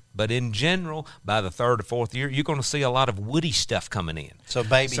 1st, but in general, by the 3rd or 4th year, you're going to see a lot of woody stuff coming in. So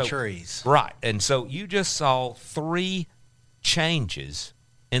baby trees. Right, and so you just saw 3 changes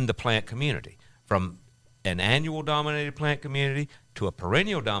in the plant community, from an annual dominated plant community to a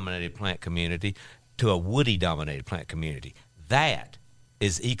perennial dominated plant community to a woody dominated plant community. That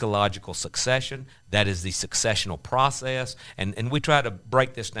is ecological succession. That is the successional process. And we try to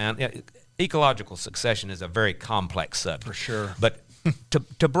break this down. Ecological succession is a very complex subject. For sure. But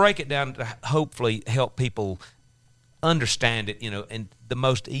to break it down, to hopefully help people understand it, in the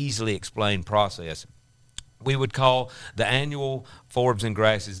most easily explained process, we would call the annual forbs and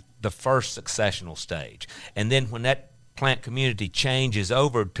grasses the first successional stage. And then when that plant community changes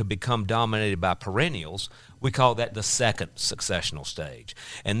over to become dominated by perennials, we call that the second successional stage.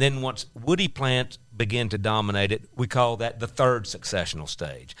 And then once woody plants begin to dominate it, we call that the third successional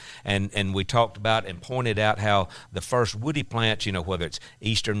stage. And we talked about and pointed out how the first woody plants, whether it's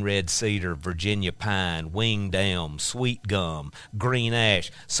eastern red cedar, Virginia pine, winged elm, sweet gum, green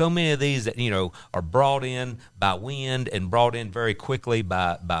ash, so many of these that, are brought in by wind and brought in very quickly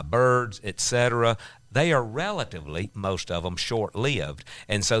by birds, etc., they are relatively, most of them, short-lived.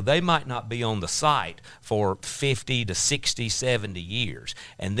 And so they might not be on the site for 50 to 60, 70 years.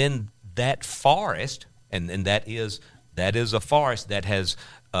 And then that forest, and that is a forest that has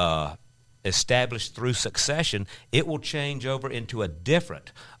established through succession, it will change over into a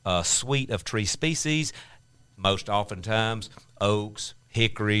different suite of tree species, most oftentimes oaks,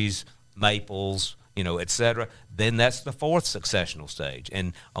 hickories, maples, etc. Then that's the fourth successional stage.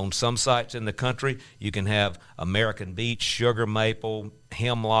 And on some sites in the country, you can have American beech, sugar maple,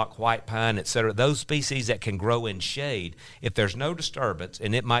 hemlock, white pine, etc. Those species that can grow in shade, if there's no disturbance,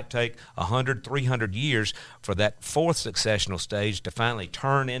 and it might take 100, 300 years for that fourth successional stage to finally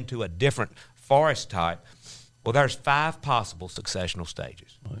turn into a different forest type, well, there's 5 possible successional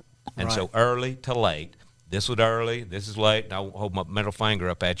stages. Right. And so early to late. This was early, this is late, and I won't hold my middle finger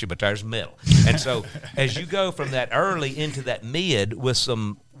up at you, but there's middle. And so as you go from that early into that mid with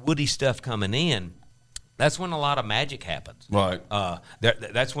some woody stuff coming in, that's when a lot of magic happens. Right.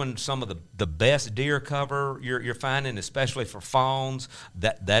 That's when some of the best deer cover you're finding, especially for fawns.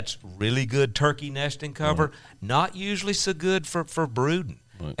 That's really good turkey nesting cover. Right. Not usually so good for brooding.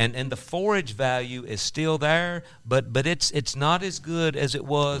 Right. And the forage value is still there, but it's not as good as it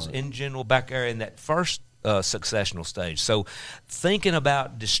was in general back there in that first successional stage. So thinking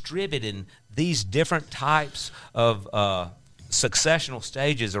about distributing these different types of successional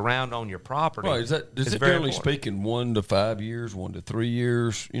stages around on your property. Right. Is it generally speaking 1 to 5 years, 1 to 3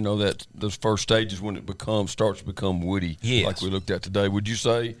 years, that those first stages when it starts to become woody, yes, like we looked at today, would you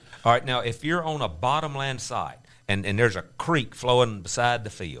say? All right. Now, if you're on a bottomland site and there's a creek flowing beside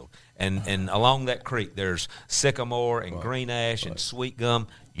the field, and along that creek there's sycamore and green ash and sweet gum,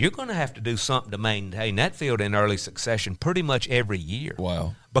 you're going to have to do something to maintain that field in early succession pretty much every year.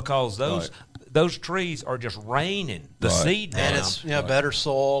 Wow. Because those trees are just raining the seed down. And it's better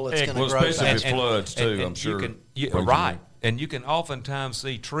soil. It's going to grow especially if it floods too, I'm sure. Right. And you can oftentimes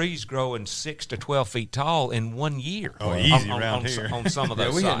see trees growing 6 to 12 feet tall in 1 year. Oh, easy around here. On some of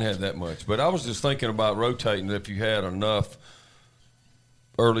those we sites. hadn't had that much. But I was just thinking about rotating if you had enough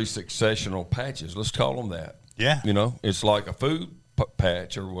early successional patches. Let's call them that. Yeah. It's like a food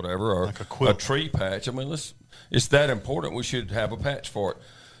patch or whatever, or like a tree patch. I mean, it's that important. We should have a patch for it.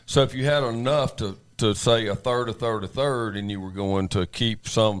 So if you had enough to say a third, and you were going to keep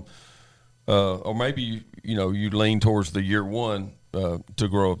some, or maybe you lean towards the year one to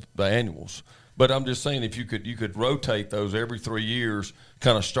grow the annuals. But I'm just saying, if you could rotate those every 3 years,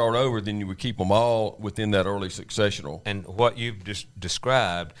 kind of start over, then you would keep them all within that early successional. And what you've just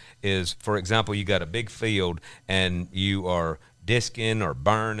described is, for example, you got a big field and you are disking or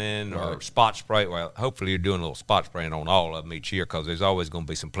burning or spot spray. Well, hopefully you're doing a little spot spraying on all of them each year, because there's always going to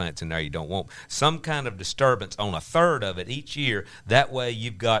be some plants in there you don't want. Some kind of disturbance on a third of it each year. That way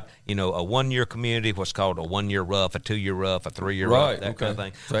you've got, a 1 year community, what's called a 1 year rough, a 2 year rough, a 3 year rough, that kind of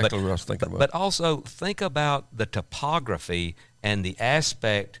thing. Exactly what I was thinking about. But also think about the topography and the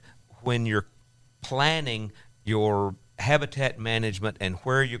aspect when you're planning your habitat management and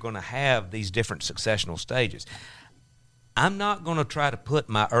where you're going to have these different successional stages. I'm not going to try to put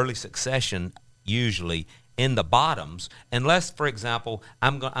my early succession usually in the bottoms unless, for example,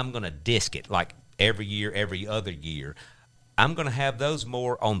 I'm going to disc it like every year, every other year. I'm going to have those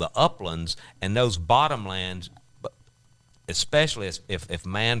more on the uplands and those bottomlands, especially if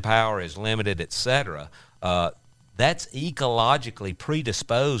manpower is limited, et cetera. That's ecologically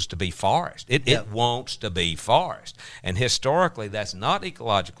predisposed to be forest. It wants to be forest. And historically, that's not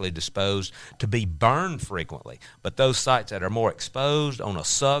ecologically disposed to be burned frequently. But those sites that are more exposed on a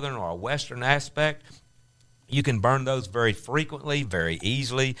southern or a western aspect, you can burn those very frequently, very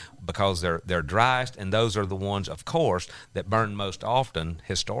easily, because they're driest, and those are the ones, of course, that burn most often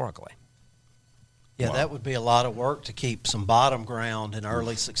historically. Yeah, that would be a lot of work to keep some bottom ground in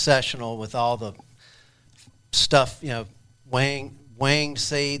early successional with all the stuff, winged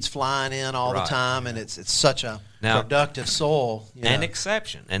seeds flying in all the time, and it's such a productive soil. An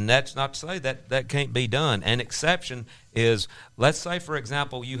exception, and that's not to say that can't be done. An exception is, let's say, for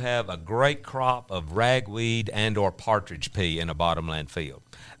example, you have a great crop of ragweed and or partridge pea in a bottomland field.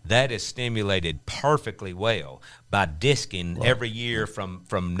 That is stimulated perfectly well by disking every year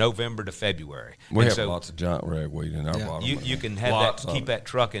from November to February. We have lots of giant ragweed in our bottom. You can have keep that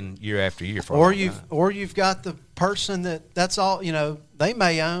trucking year after year. Or you've got the person that's all, they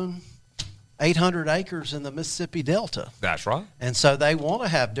may own 800 acres in the Mississippi Delta. That's right. And so they want to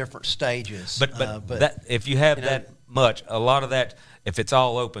have different stages. But that, if you have that much, a lot of that, if it's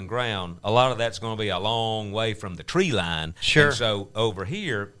all open ground, a lot of that's going to be a long way from the tree line. Sure. And so over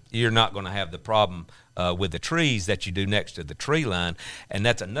here, you're not going to have the problem with the trees that you do next to the tree line. And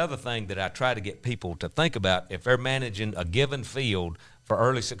that's another thing that I try to get people to think about. If they're managing a given field for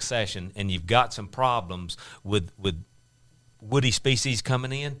early succession and you've got some problems with woody species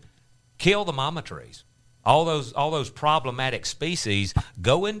coming in, kill the mama trees. All those problematic species,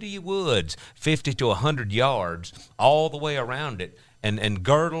 go into your woods 50 to 100 yards all the way around it, and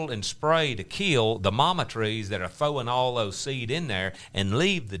girdle and spray to kill the mama trees that are throwing all those seed in there, and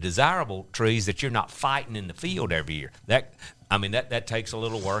leave the desirable trees that you're not fighting in the field every year. That takes a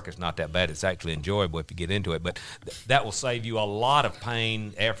little work. It's not that bad. It's actually enjoyable if you get into it. But that will save you a lot of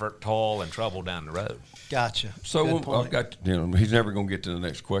pain, effort, toil, and trouble down the road. Gotcha. So I've got, he's never going to get to the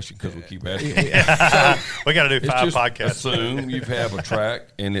next question because we keep asking. We got to do 5 podcasts. Assume you have a track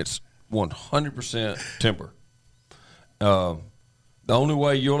and it's 100% timber. The only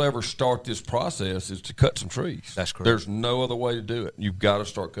way you'll ever start this process is to cut some trees. That's correct. There's no other way to do it. You've got to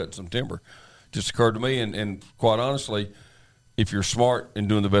start cutting some timber. Just occurred to me, and quite honestly, if you're smart and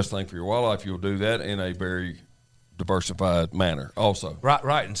doing the best thing for your wildlife, you'll do that in a very diversified manner also.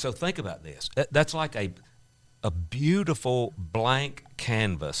 Right. And so think about this. That's like a beautiful blank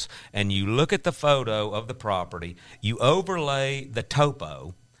canvas, and you look at the photo of the property, you overlay the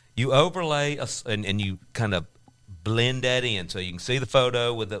topo, you overlay and you kind of blend that in so you can see the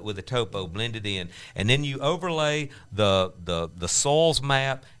photo with the topo blended in, and then you overlay the soils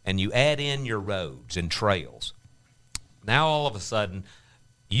map, and you add in your roads and trails. Now all of a sudden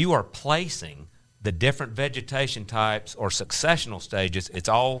you are placing the different vegetation types or successional stages. It's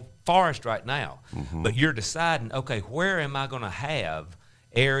all forest right now, but you're deciding, okay, where am I going to have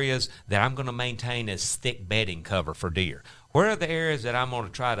areas that I'm going to maintain as thick bedding cover for deer? Where are the areas that I'm going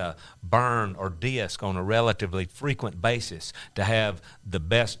to try to burn or disc on a relatively frequent basis to have the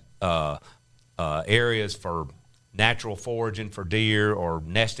best areas for natural foraging for deer, or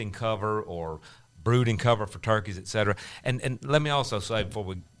nesting cover, or brooding cover for turkeys, et cetera? And let me also say, before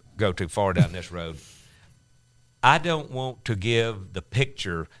we go too far down this road, I don't want to give the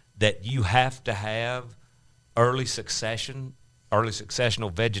picture that you have to have early successional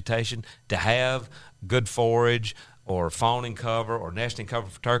vegetation to have good forage or fawning cover or nesting cover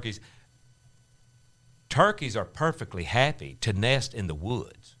for turkeys. Turkeys are perfectly happy to nest in the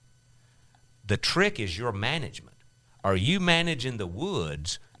woods. The trick is your management. Are you managing the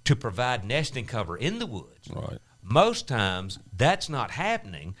woods to provide nesting cover in the woods? Right. Most times that's not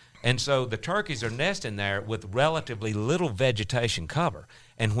happening, and so the turkeys are nesting there with relatively little vegetation cover.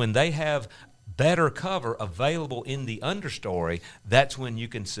 And when they have better cover available in the understory, that's when you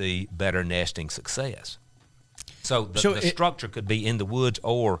can see better nesting success. So the structure could be in the woods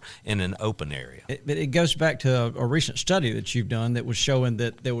or in an open area. It goes back to a recent study that you've done that was showing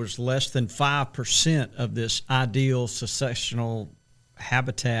that there was less than 5% of this ideal successional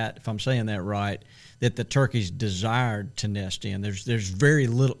habitat, if I'm saying that right, that the turkeys desired to nest in. There's very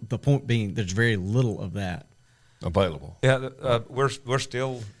little. The point being, there's very little of that available. Yeah, we're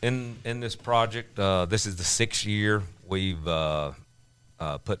still in this project. This is the 6th year we've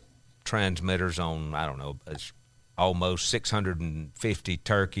put transmitters on. I don't know, it's almost 650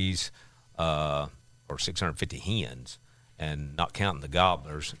 turkeys or 650 hens, and not counting the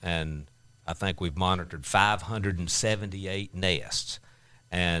gobblers. And I think we've monitored 578 nests.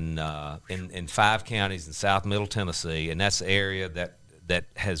 and in 5 counties in South Middle Tennessee, and that's the area that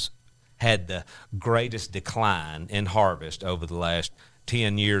has had the greatest decline in harvest over the last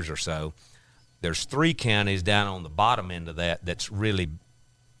 10 years or so. There's 3 counties down on the bottom end of that's really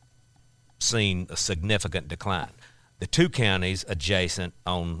seen a significant decline. The 2 counties adjacent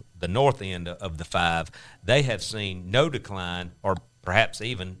on the north end of the 5, they have seen no decline or perhaps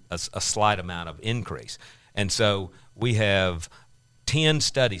even a slight amount of increase. And so we have 10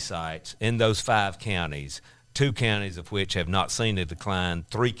 study sites in those 5 counties, 2 counties of which have not seen a decline,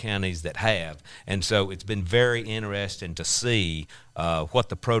 3 counties that have. And so it's been very interesting to see what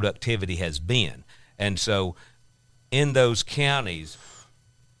the productivity has been. And so in those counties,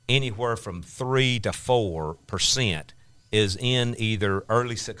 anywhere from 3 to 4% is in either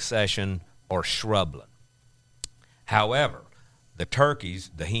early succession or shrubland. However, the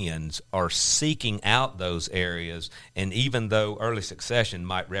turkeys, the hens, are seeking out those areas, and even though early succession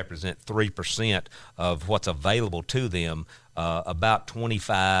might represent 3% of what's available to them, about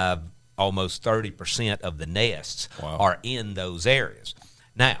 25, almost 30% of the nests are in those areas.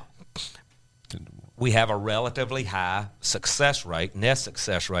 Now, we have a relatively high success rate, nest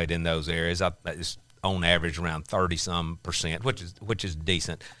success rate in those areas. It's on average around 30-some%, which is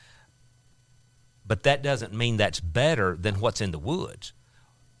decent. But that doesn't mean that's better than what's in the woods.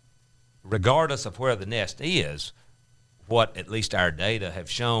 Regardless of where the nest is, what at least our data have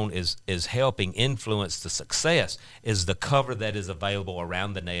shown is helping influence the success is the cover that is available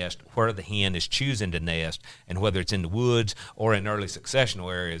around the nest, where the hen is choosing to nest, and whether it's in the woods or in early successional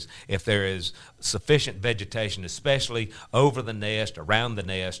areas. If there is sufficient vegetation, especially over the nest, around the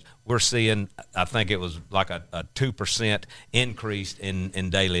nest, we're seeing, I think it was like a 2% increase in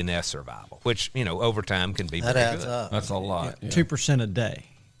daily nest survival, which, over time can be that very adds good. up. That's a lot. 2% a day.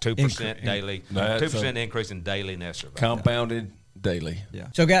 2% daily, That's 2% increase in daily nest survival. Compounded daily. Yeah.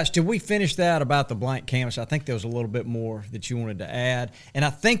 So, guys, did we finish that about the blank canvas? I think there was a little bit more that you wanted to add. And I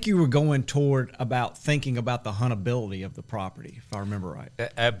think you were going toward about thinking about the huntability of the property, if I remember right.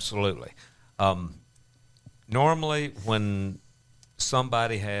 Absolutely. Normally, when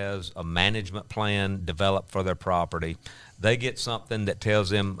somebody has a management plan developed for their property, they get something that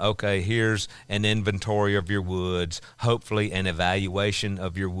tells them, okay, here's an inventory of your woods, hopefully an evaluation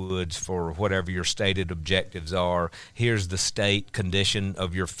of your woods for whatever your stated objectives are. Here's the state condition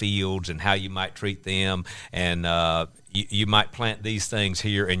of your fields and how you might treat them, and you might plant these things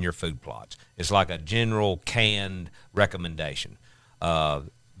here in your food plots. It's like a general canned recommendation.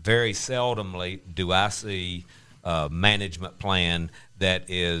 Very seldomly do I see a management plan that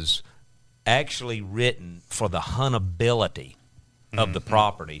is actually written for the huntability of the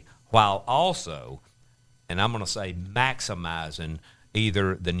property, while also, and I'm going to say maximizing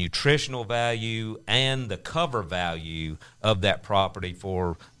either the nutritional value and the cover value of that property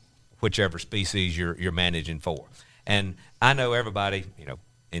for whichever species you're managing for. And I know everybody,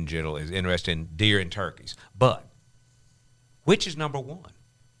 in general is interested in deer and turkeys, but which is number one?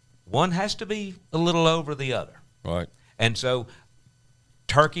 One has to be a little over the other. Right. And so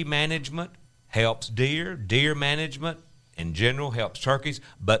turkey management helps deer. Deer management in general helps turkeys.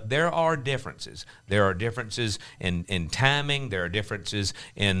 But there are differences. There are differences in timing. There are differences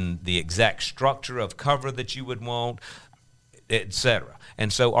in the exact structure of cover that you would want, etc.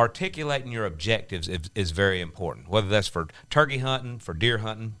 And so articulating your objectives is very important, whether that's for turkey hunting, for deer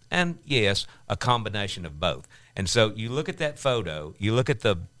hunting, and, yes, a combination of both. And so you look at that photo, you look at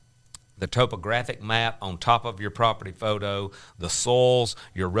the topographic map on top of your property photo, the soils,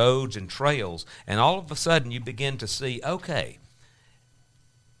 your roads and trails, and all of a sudden you begin to see, okay,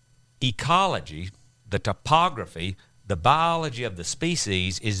 ecology, the topography, the biology of the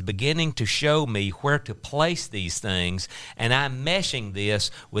species is beginning to show me where to place these things, and I'm meshing this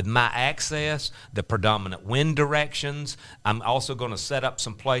with my access, the predominant wind directions. I'm also going to set up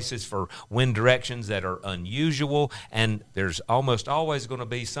some places for wind directions that are unusual, and there's almost always going to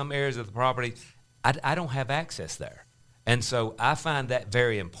be some areas of the property I don't have access there. And so I find that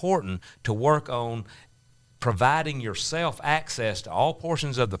very important to work on providing yourself access to all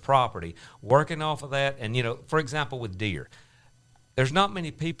portions of the property, working off of that. And, for example, with deer, there's not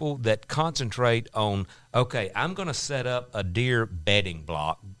many people that concentrate on, okay, I'm going to set up a deer bedding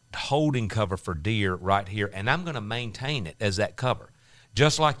block, holding cover for deer right here, and I'm going to maintain it as that cover.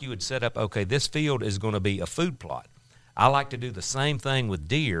 Just like you would set up, okay, this field is going to be a food plot. I like to do the same thing with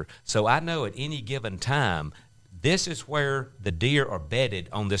deer, so I know at any given time this is where the deer are bedded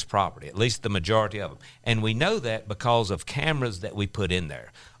on this property, at least the majority of them. And we know that because of cameras that we put in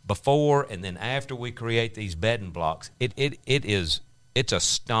there. Before and then after we create these bedding blocks, it's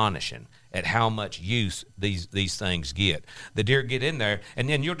astonishing at how much use these things get. The deer get in there, and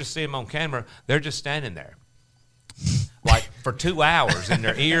then you'll just see them on camera. They're just standing there, like for 2 hours, and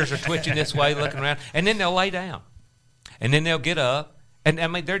their ears are twitching this way, looking around, and then they'll lay down, and then they'll get up. And I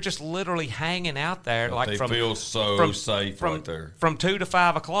mean, they're just literally hanging out there, But like they from feel so safe right there. From 2 to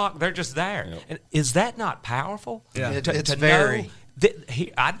 5 o'clock, they're just there. Yep. And is that not powerful? Yeah. To It's know very. that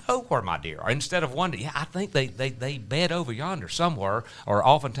I know where my deer are. Instead of wondering, I think they bed over yonder somewhere, or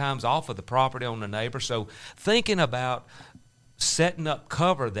oftentimes off of the property on the neighbor. So thinking about setting up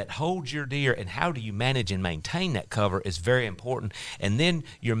cover that holds your deer and how do you manage and maintain that cover is very important. And then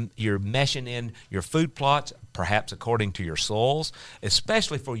you're meshing in your food plots, perhaps according to your soils,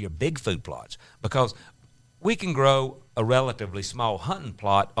 especially for your big food plots, because we can grow a relatively small hunting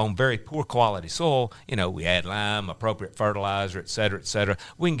plot on very poor quality soil. We add lime, appropriate fertilizer, et cetera,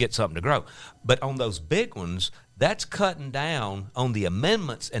 we can get something to grow. But on those big ones, that's cutting down on the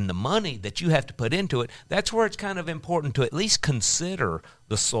amendments and the money that you have to put into it. That's where it's kind of important to at least consider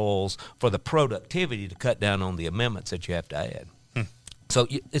the soils for the productivity to cut down on the amendments that you have to add. So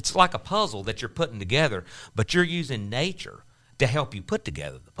it's like a puzzle that you're putting together, but you're using nature to help you put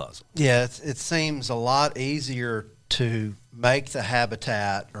together the puzzle. Yeah, it seems a lot easier to make the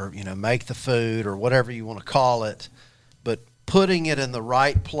habitat or, make the food or whatever you want to call it, but putting it in the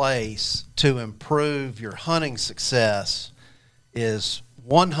right place to improve your hunting success is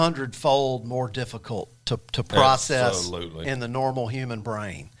 100-fold more difficult to process Absolutely. in the normal human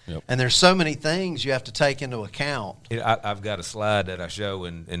brain. Yep. And there's so many things you have to take into account. I've got a slide that I show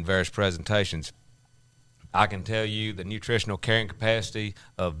in various presentations. I can tell you the nutritional carrying capacity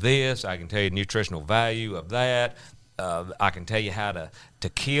of this. I can tell you the nutritional value of that. I can tell you how to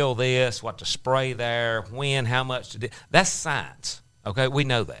kill this, what to spray there, when, how much to do. That's science, okay? We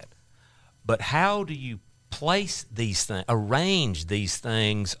know that. But how do you place these things, arrange these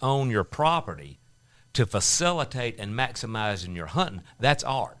things on your property to facilitate and maximize in your hunting? That's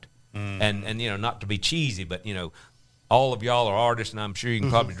art. And not to be cheesy, but, all of y'all are artists, and I'm sure you can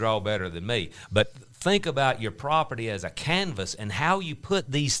probably draw better than me. But think about your property as a canvas and how you put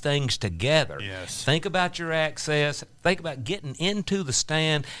these things together. Yes. Think about your access. Think about getting into the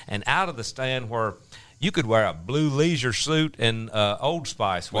stand and out of the stand where you could wear a blue leisure suit and Old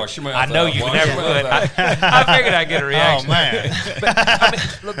Spice. Wash your mouth I know out. you Wash never your would. mouth I figured I'd get a reaction. Oh, man.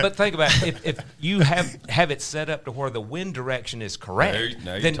 But think about it. If you have it set up to where the wind direction is correct,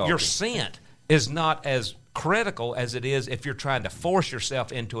 Now you're then your talking. scent is not as critical as it is if you're trying to force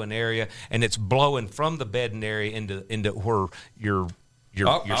yourself into an area and it's blowing from the bedding area into where you're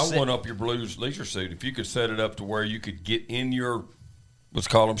I want up your blues leisure suit. If you could set it up to where you could get in your, let's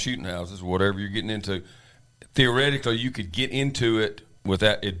call them shooting houses, whatever you're getting into, theoretically you could get into it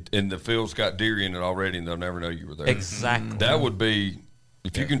without it, and the field's got deer in it already, and they'll never know you were there. Exactly. That would be,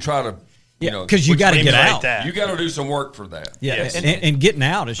 if you can try to, because you got to get out. that. you got to do some work for that. Yeah, Yes. and getting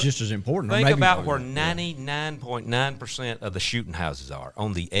out is just as important. or Think maybe about more. where 99.9% of the shooting houses are,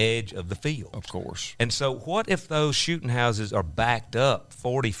 on the edge of the field. Of course. And so what if those shooting houses are backed up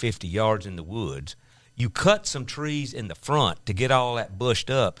 40, 50 yards in the woods? You cut some trees in the front to get all that bushed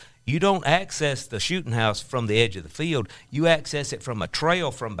up. You don't access the shooting house from the edge of the field. You access it from a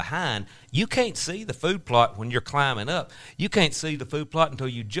trail from behind. You can't see the food plot when you're climbing up. You can't see the food plot until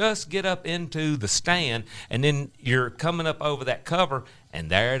you just get up into the stand, and then you're coming up over that cover, and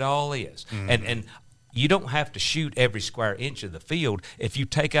there it all is. And you don't have to shoot every square inch of the field. If you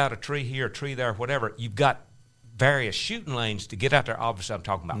take out a tree here, a tree there, whatever, you've got various shooting lanes to get out there. Obviously, I'm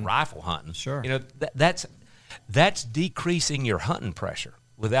talking about rifle hunting. Sure. That's decreasing your hunting pressure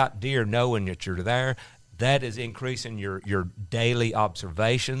without deer knowing that you're there. That is increasing your daily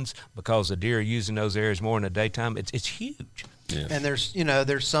observations because the deer are using those areas more in the daytime. It's huge. Yeah. And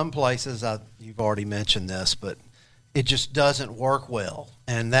there's some places, you've already mentioned this, but it just doesn't work well.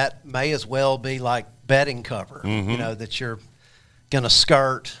 And that may as well be like bedding cover, that you're going to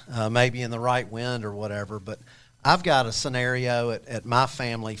skirt maybe in the right wind or whatever. But I've got a scenario at my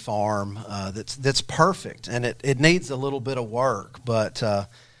family farm that's perfect, and it needs a little bit of work, but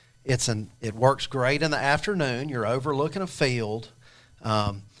it works great in the afternoon. You're overlooking a field,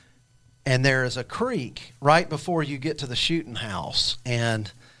 and there is a creek right before you get to the shooting house,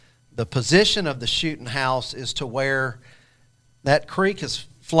 and the position of the shooting house is to where that creek is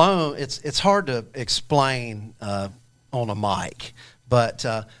flown. It's hard to explain on a mic. But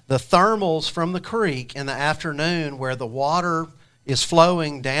the thermals from the creek in the afternoon where the water is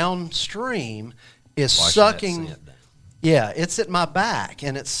flowing downstream is sucking. Yeah, it's at my back,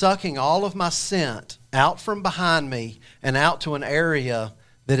 and it's sucking all of my scent out from behind me and out to an area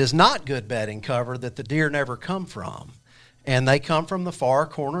that is not good bedding cover that the deer never come from. and they come from the far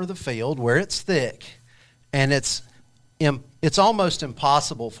corner of the field where it's thick, and it's almost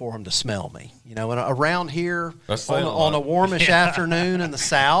impossible for them to smell me. You know, and around here on a warmish afternoon in the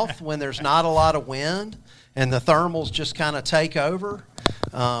south when there's not a lot of wind and the thermals just kind of take over.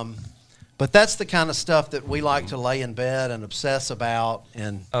 But that's the kind of stuff that we like to lay in bed and obsess about,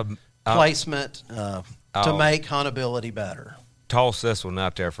 and placement to make huntability better. Toss this one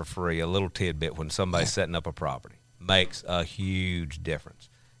out there for free, a little tidbit when somebody's setting up a property. Makes a huge difference.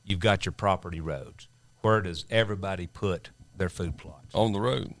 You've got your property roads. Where does everybody put their food plots? On the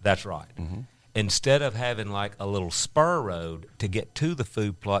road. That's right. Mm-hmm. Instead of having like a little spur road to get to the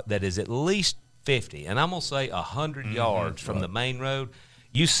food plot that is at least 50, and I'm going to say 100 yards from the main road,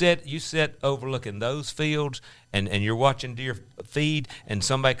 you sit overlooking those fields, and you're watching deer feed, and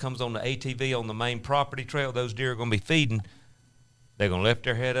somebody comes on the ATV on the main property trail, those deer are going to be feeding. They're going to lift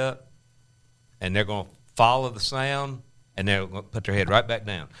their head up, and they're going to follow the sound, and they're going to put their head right back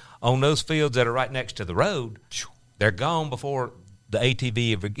down. On those fields that are right next to the road, they're gone before the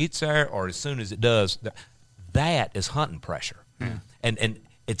ATV ever gets there, or as soon as it does. That is hunting pressure. And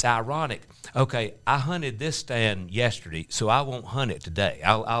it's ironic. Okay, I hunted this stand yesterday, so I won't hunt it today.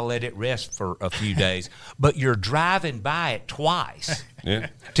 I'll let it rest for a few days. But you're driving by it twice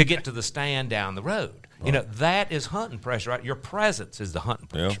to get to the stand down the road. You know, that is hunting pressure, right? Your presence is the hunting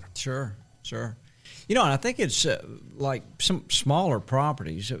pressure. Sure. You know, and I think it's like some smaller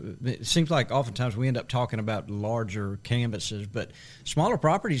properties. It seems like oftentimes we end up talking about larger canvases, but smaller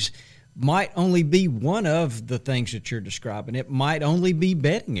properties might only be one of the things that you're describing. It might only be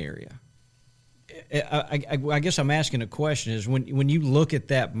bedding area. I guess I'm asking a question is when you look at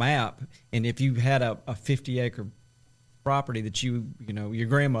that map, and if you had a 50-acre property that you know, your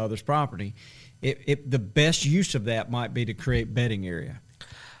grandmother's property, the best use of that might be to create bedding area.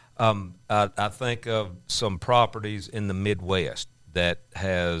 I think of some properties in the Midwest that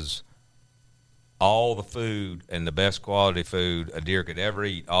has all the food and the best quality food a deer could ever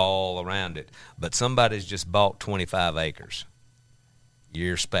eat all around it, but somebody's just bought 25 acres.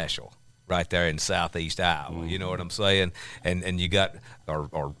 You're special right there in southeast Iowa. You know what I'm saying? And you got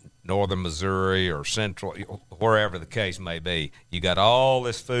or northern Missouri or central, wherever the case may be. You got all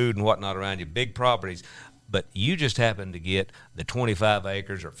this food and whatnot around you, big properties. But you just happen to get the 25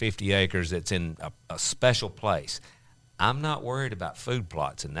 acres or 50 acres that's in a special place. I'm not worried about food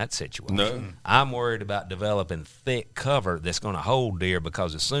plots in that situation. No. I'm worried about developing thick cover that's going to hold deer,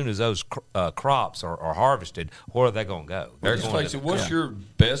 because as soon as those crops are harvested, where are they going to go? Let's face it, what's your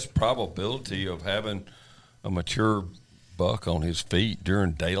best probability of having a mature buck on his feet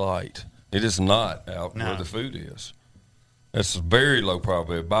during daylight? It is not out where the food is. That's a very low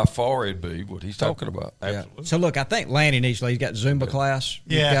probability. By far, it'd be what he's talking about. Absolutely. So look, I think Lanny needs. He's got Zumba class.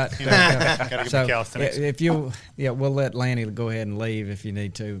 Yeah, got to so get calisthenics. If you, we'll let Lanny go ahead and leave if you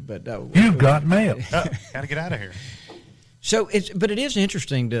need to. But You've got mail. Got to get out of here. So but it is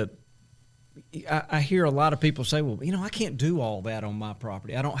interesting to. I hear a lot of people say, well, you know, I can't do all that on my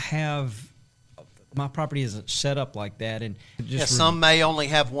property. I don't have. My property isn't set up like that, and some may only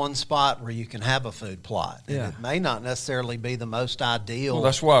have one spot where you can have a food plot. And Yeah. it may not necessarily be the most ideal. Well,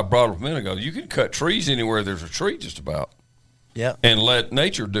 that's why I brought up a minute ago. You can cut trees anywhere there's a tree, just about. Yep. And let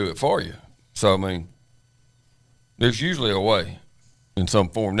nature do it for you. So, I mean, there's usually a way in some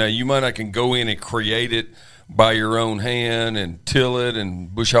form. Now, you might not can go in and create it by your own hand and till it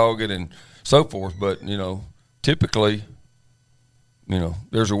and bush hog it and so forth, but, you know, typically, you know,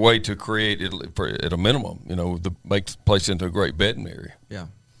 there's a way to create it at a minimum, you know, make the place into a great bedding area. Yeah.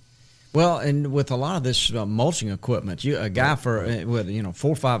 Well, and with a lot of this mulching equipment, a guy with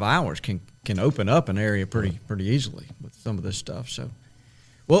 4 or 5 hours can open up an area pretty easily with some of this stuff. So,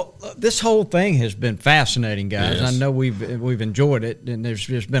 well, this whole thing has been fascinating, guys. Yes. I know we've enjoyed it, and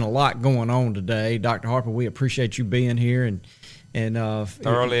there's been a lot going on today. Dr. Harper, we appreciate you being here and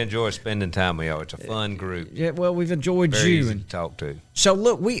thoroughly enjoy spending time with y'all. It's a fun group. Yeah, well, we've enjoyed Very you easy and to talk to. So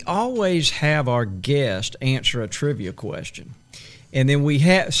look, we always have our guest answer a trivia question, and then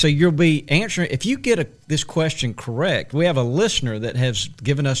you'll be answering. If you get this question correct, we have a listener that has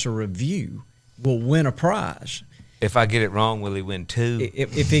given us a review will win a prize. If I get it wrong, will he win 2?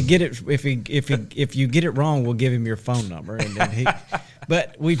 If you get it wrong, we'll give him your phone number, and then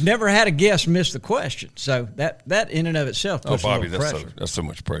But we've never had a guest miss the question, so that in and of itself puts Bobby, a little pressure. that's so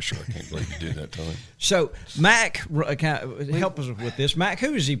much pressure. I can't believe you did that to him. So Mac, help us with this. Mac,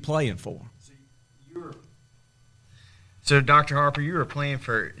 who is he playing for? So Dr. Harper, you were playing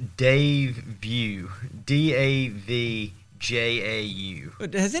for Dave View, DAVVIEW. JAU.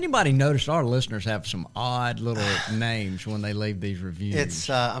 But has anybody noticed our listeners have some odd little names when they leave these reviews? It's.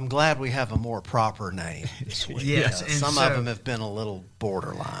 I'm glad we have a more proper name this week. Yes, and some so- of them have been a little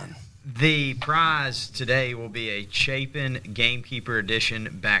borderline. The prize today will be a Chapin Gamekeeper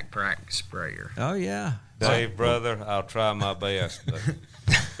Edition backpack sprayer. Oh, yeah. Dave, brother, I'll try my best.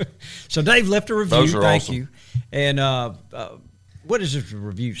 But So Dave left a review. Those are Thank awesome. you. And what does this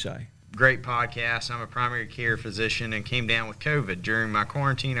review say? Great podcast. I'm a primary care physician and came down with COVID. During my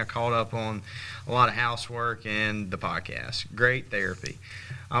quarantine, I caught up on a lot of housework and the podcast. Great therapy.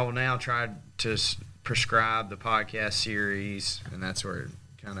 I will now try to prescribe the podcast series, and that's where it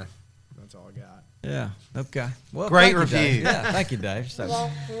kind of, that's all I got. Yeah. Okay. Well, Great thank you, Dave. review. Yeah. Thank you, Dave. So, all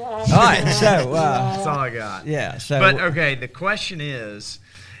right. So, That's all I got. yeah. So, But okay, the question is,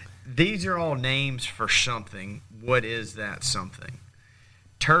 these are all names for something. What is that something?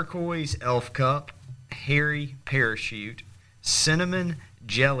 Turquoise Elf Cup, Hairy Parachute, Cinnamon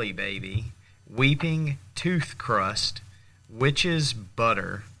Jelly Baby, Weeping Tooth Crust, Witch's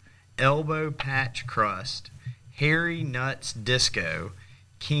Butter, Elbow Patch Crust, Hairy Nuts Disco,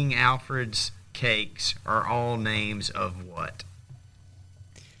 King Alfred's Cakes are all names of what?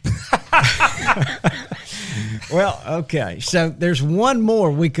 well, okay. So there's one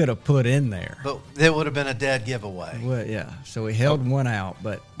more we could have put in there. But it would have been a dead giveaway. Well, yeah. So we held one out,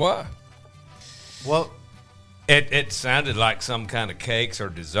 but Why? Well, it sounded like some kind of cakes or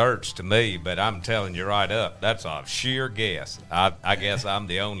desserts to me, but I'm telling you right up, that's a sheer guess. I guess I'm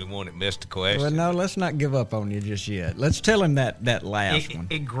the only one that missed the question. well, no. Let's not give up on you just yet. Let's tell him that last one.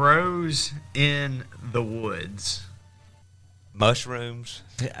 It grows in the woods. Mushrooms.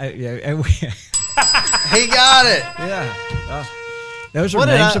 Yeah. he got it. Yeah. Those are What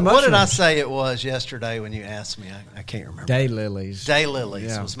names of did I mushrooms. say it was yesterday when you asked me? I can't remember. Daylilies. Daylilies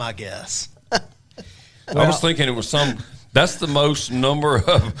Yeah. was my guess. I was thinking it was some. That's the most number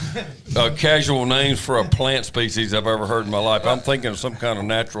of casual names for a plant species I've ever heard in my life. I'm thinking of some kind of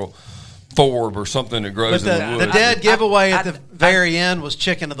natural forb or something that grows But in the the woods. dead giveaway at the very end was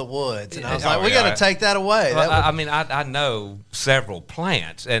Chicken of the Woods. And I was like, Oh, we yeah. got to take that away. Well, That I mean, I know several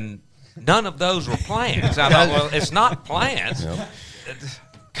plants, and none of those were plants. I thought, well, it's not plants.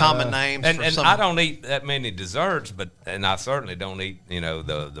 common names And, for and some. I don't eat that many desserts, and I certainly don't eat,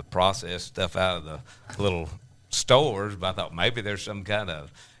 the processed stuff out of the little stores. But I thought maybe there's some kind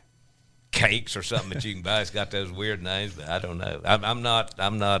of cakes or something that you can buy. It's got those weird names, but I don't know. I'm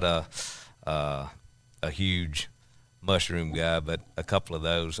not a huge mushroom guy, but a couple of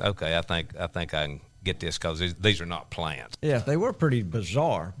those. Okay, I think I can get this because these are not plants. Yeah, they were pretty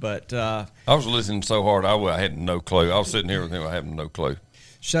bizarre, but I was listening so hard, I had no clue. I was sitting here with him, I had no clue.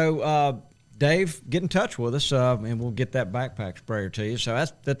 so Dave, get in touch with us, and we'll get that backpack sprayer to you. So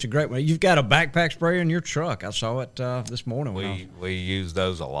that's a great one. You've got a backpack sprayer in your truck. I saw it this morning. We use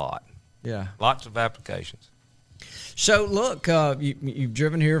those a lot. Yeah. Lots of applications. So look, you've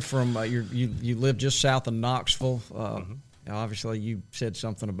driven here from you live just south of Knoxville. Obviously, you said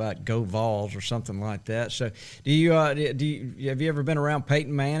something about Go Vols or something like that. So, have you ever been around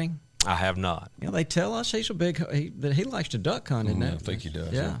Peyton Manning? I have not. You know, they tell us he's a big that he likes to duck hunt, isn't it? I think he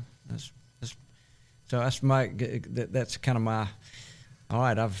does. Yeah, so that's kind of my. All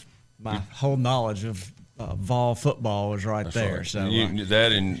right, my whole knowledge of Vol football is right That's there. right. So you,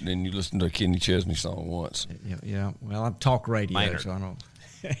 that and you listened to a Kenny Chesney song once. yeah. Well, I talk radio, Maynard. so I don't.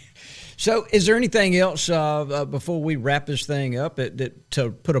 So, is there anything else before we wrap this thing up that to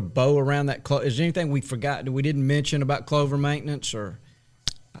put a bow around that? Is there anything we forgot that we didn't mention about clover maintenance or?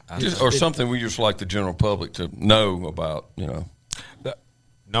 Or something we just like the general public to know about,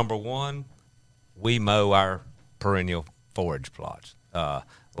 Number one, we mow our perennial forage plots. A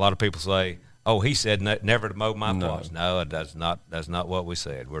lot of people say, "Oh, he said never to mow my plots." No, that's not what we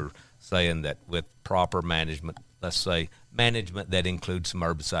said. We're saying that with proper management, let's say management that includes some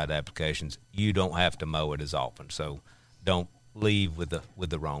herbicide applications, you don't have to mow it as often. So don't leave with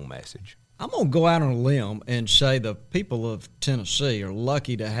the wrong message. I'm going to go out on a limb and say the people of Tennessee are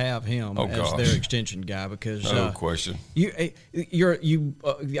lucky to have him as their extension guy because no question.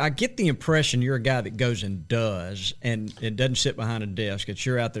 I get the impression you're a guy that goes and does and it doesn't sit behind a desk. It's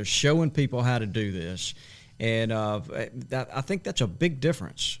you're out there showing people how to do this, and I think that's a big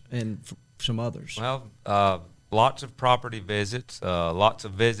difference in some others. Well, lots of property visits, lots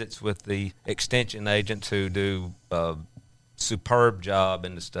of visits with the extension agents who do superb job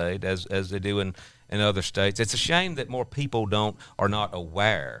in the state as they do in other states. It's a shame that more people are not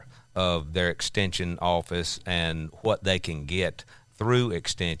aware of their extension office and what they can get through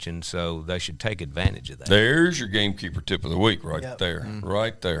extension, so they should take advantage of that. There's your gamekeeper tip of the week right Yep. there. Mm-hmm.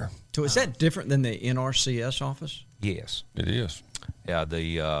 Right there. So is that different than the NRCS office? Yes. It is. Yeah,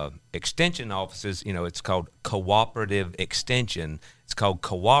 the extension offices, it's called cooperative extension. It's called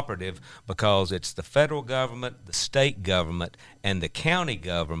cooperative because it's the federal government, the state government, and the county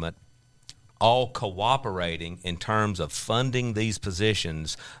government all cooperating in terms of funding these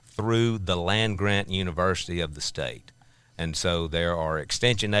positions through the land-grant university of the state. And so there are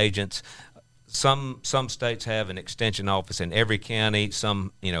extension agents. Some states have an extension office in every county.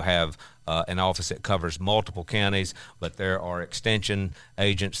 Some, have an office that covers multiple counties, but there are extension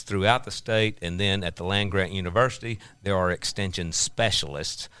agents throughout the state. And then at the land-grant university, there are extension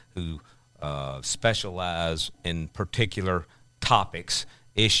specialists who specialize in particular topics,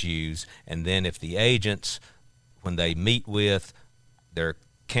 issues. And then if the agents, when they meet with their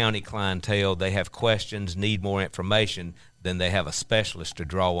county clientele, they have questions, need more information, then they have a specialist to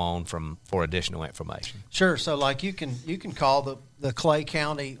draw on for additional information. Sure. So, like you can call the Clay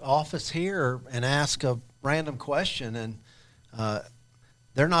County office here and ask a random question, and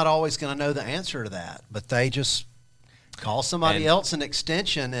they're not always going to know the answer to that, but they just call somebody else in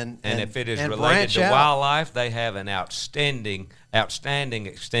extension and if it is related to wildlife, they have an outstanding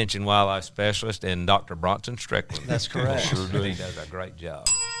extension wildlife specialist in Dr. Bronson Strickland. That's correct. Sure do. He does a great job.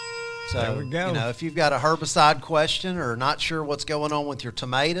 So, there we go. If you've got a herbicide question or not sure what's going on with your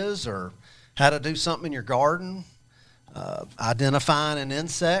tomatoes or how to do something in your garden, identifying an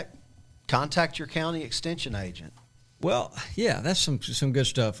insect, contact your county extension agent. Well, yeah, that's some good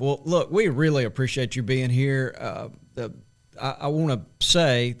stuff. Well, look, we really appreciate you being here. I want to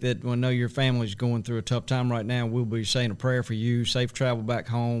say that I know your family's going through a tough time right now. We'll be saying a prayer for you, safe travel back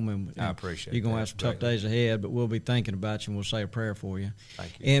home, and I appreciate you're going to have some tough days ahead, but we'll be thinking about you, and we'll say a prayer for you.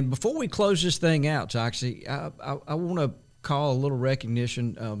 Thank you. And before we close this thing out, Toxie, I want to call a little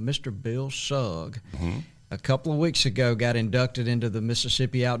recognition. Mr. Bill Sugg, a couple of weeks ago, got inducted into the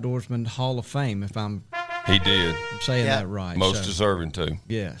Mississippi Outdoorsman Hall of Fame, if I'm He did. saying that right. Most deserving too.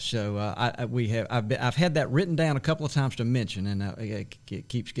 Yeah, so I've had that written down a couple of times to mention, and it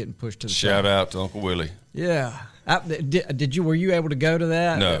keeps getting pushed to the Shout side. out to Uncle Willie. Yeah, were you able to go to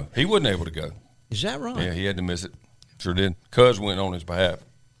that? No, he wasn't able to go. Is that right? Yeah, he had to miss it. Sure did. Cuz went on his behalf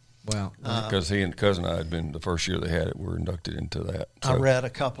Well, because he and Cuz and I had been the first year they had it. Were inducted into that. I read a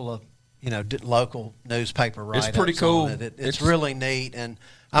couple of local newspaper write-ups. It's pretty cool. On it. It's really neat, and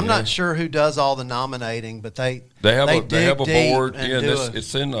I'm not sure who does all the nominating, but they have a dig board. deep Yeah,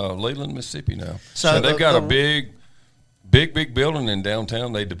 it's in Leland, Mississippi now. So they've got a big building in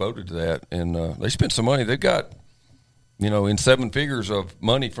downtown. They devoted to that, and they spent some money. They've got in seven figures of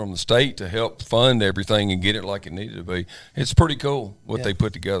money from the state to help fund everything and get it like it needed to be. It's pretty cool what they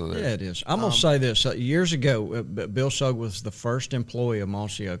put together there. yeah, it is. I'm going to say this. Years ago, Bill Sugg was the first employee of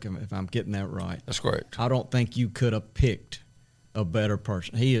Mossy Oak, if I'm getting that right. That's correct. I don't think you could have picked a better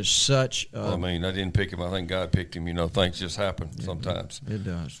person. He is such I didn't pick him. I think God picked him. Things just happen sometimes. It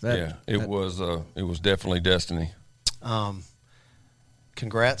does. It was definitely destiny.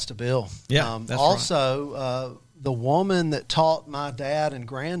 Congrats to Bill. Yeah, that's also, the woman that taught my dad and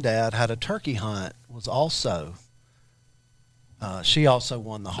granddad how to turkey hunt was also. She also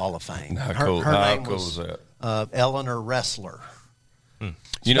won the Hall of Fame. How cool is that? Eleanor Ressler.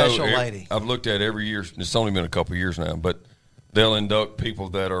 Special lady. I've looked at every year. It's only been a couple of years now, but they'll induct people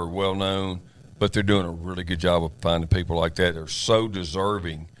that are well known, but they're doing a really good job of finding people like that. They're so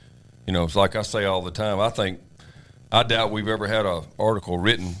deserving. It's like I say all the time. I doubt we've ever had an article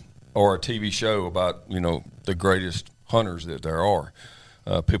written or a TV show about the greatest hunters that there are.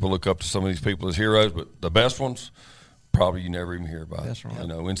 People look up to some of these people as heroes, but the best ones probably you never even hear about. That's right.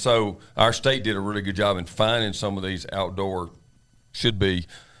 And so our state did a really good job in finding some of these outdoor should be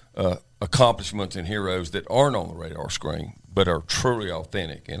accomplishments and heroes that aren't on the radar screen but are truly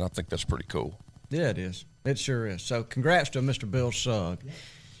authentic, and I think that's pretty cool. Yeah, it is. It sure is. So congrats to Mr. Bill Sugg.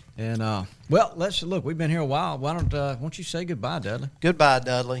 And let's look. We've been here a while. Why don't you say goodbye, Dudley? Goodbye,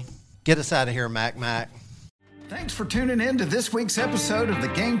 Dudley. Get us out of here, Mac. Thanks for tuning in to this week's episode of the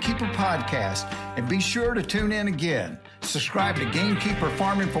Gamekeeper Podcast, and be sure to tune in again. Subscribe to Gamekeeper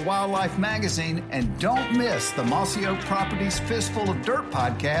Farming for Wildlife magazine, and don't miss the Mossy Oak Properties Fistful of Dirt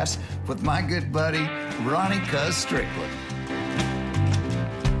podcast with my good buddy Ronnie Cuz Strickland.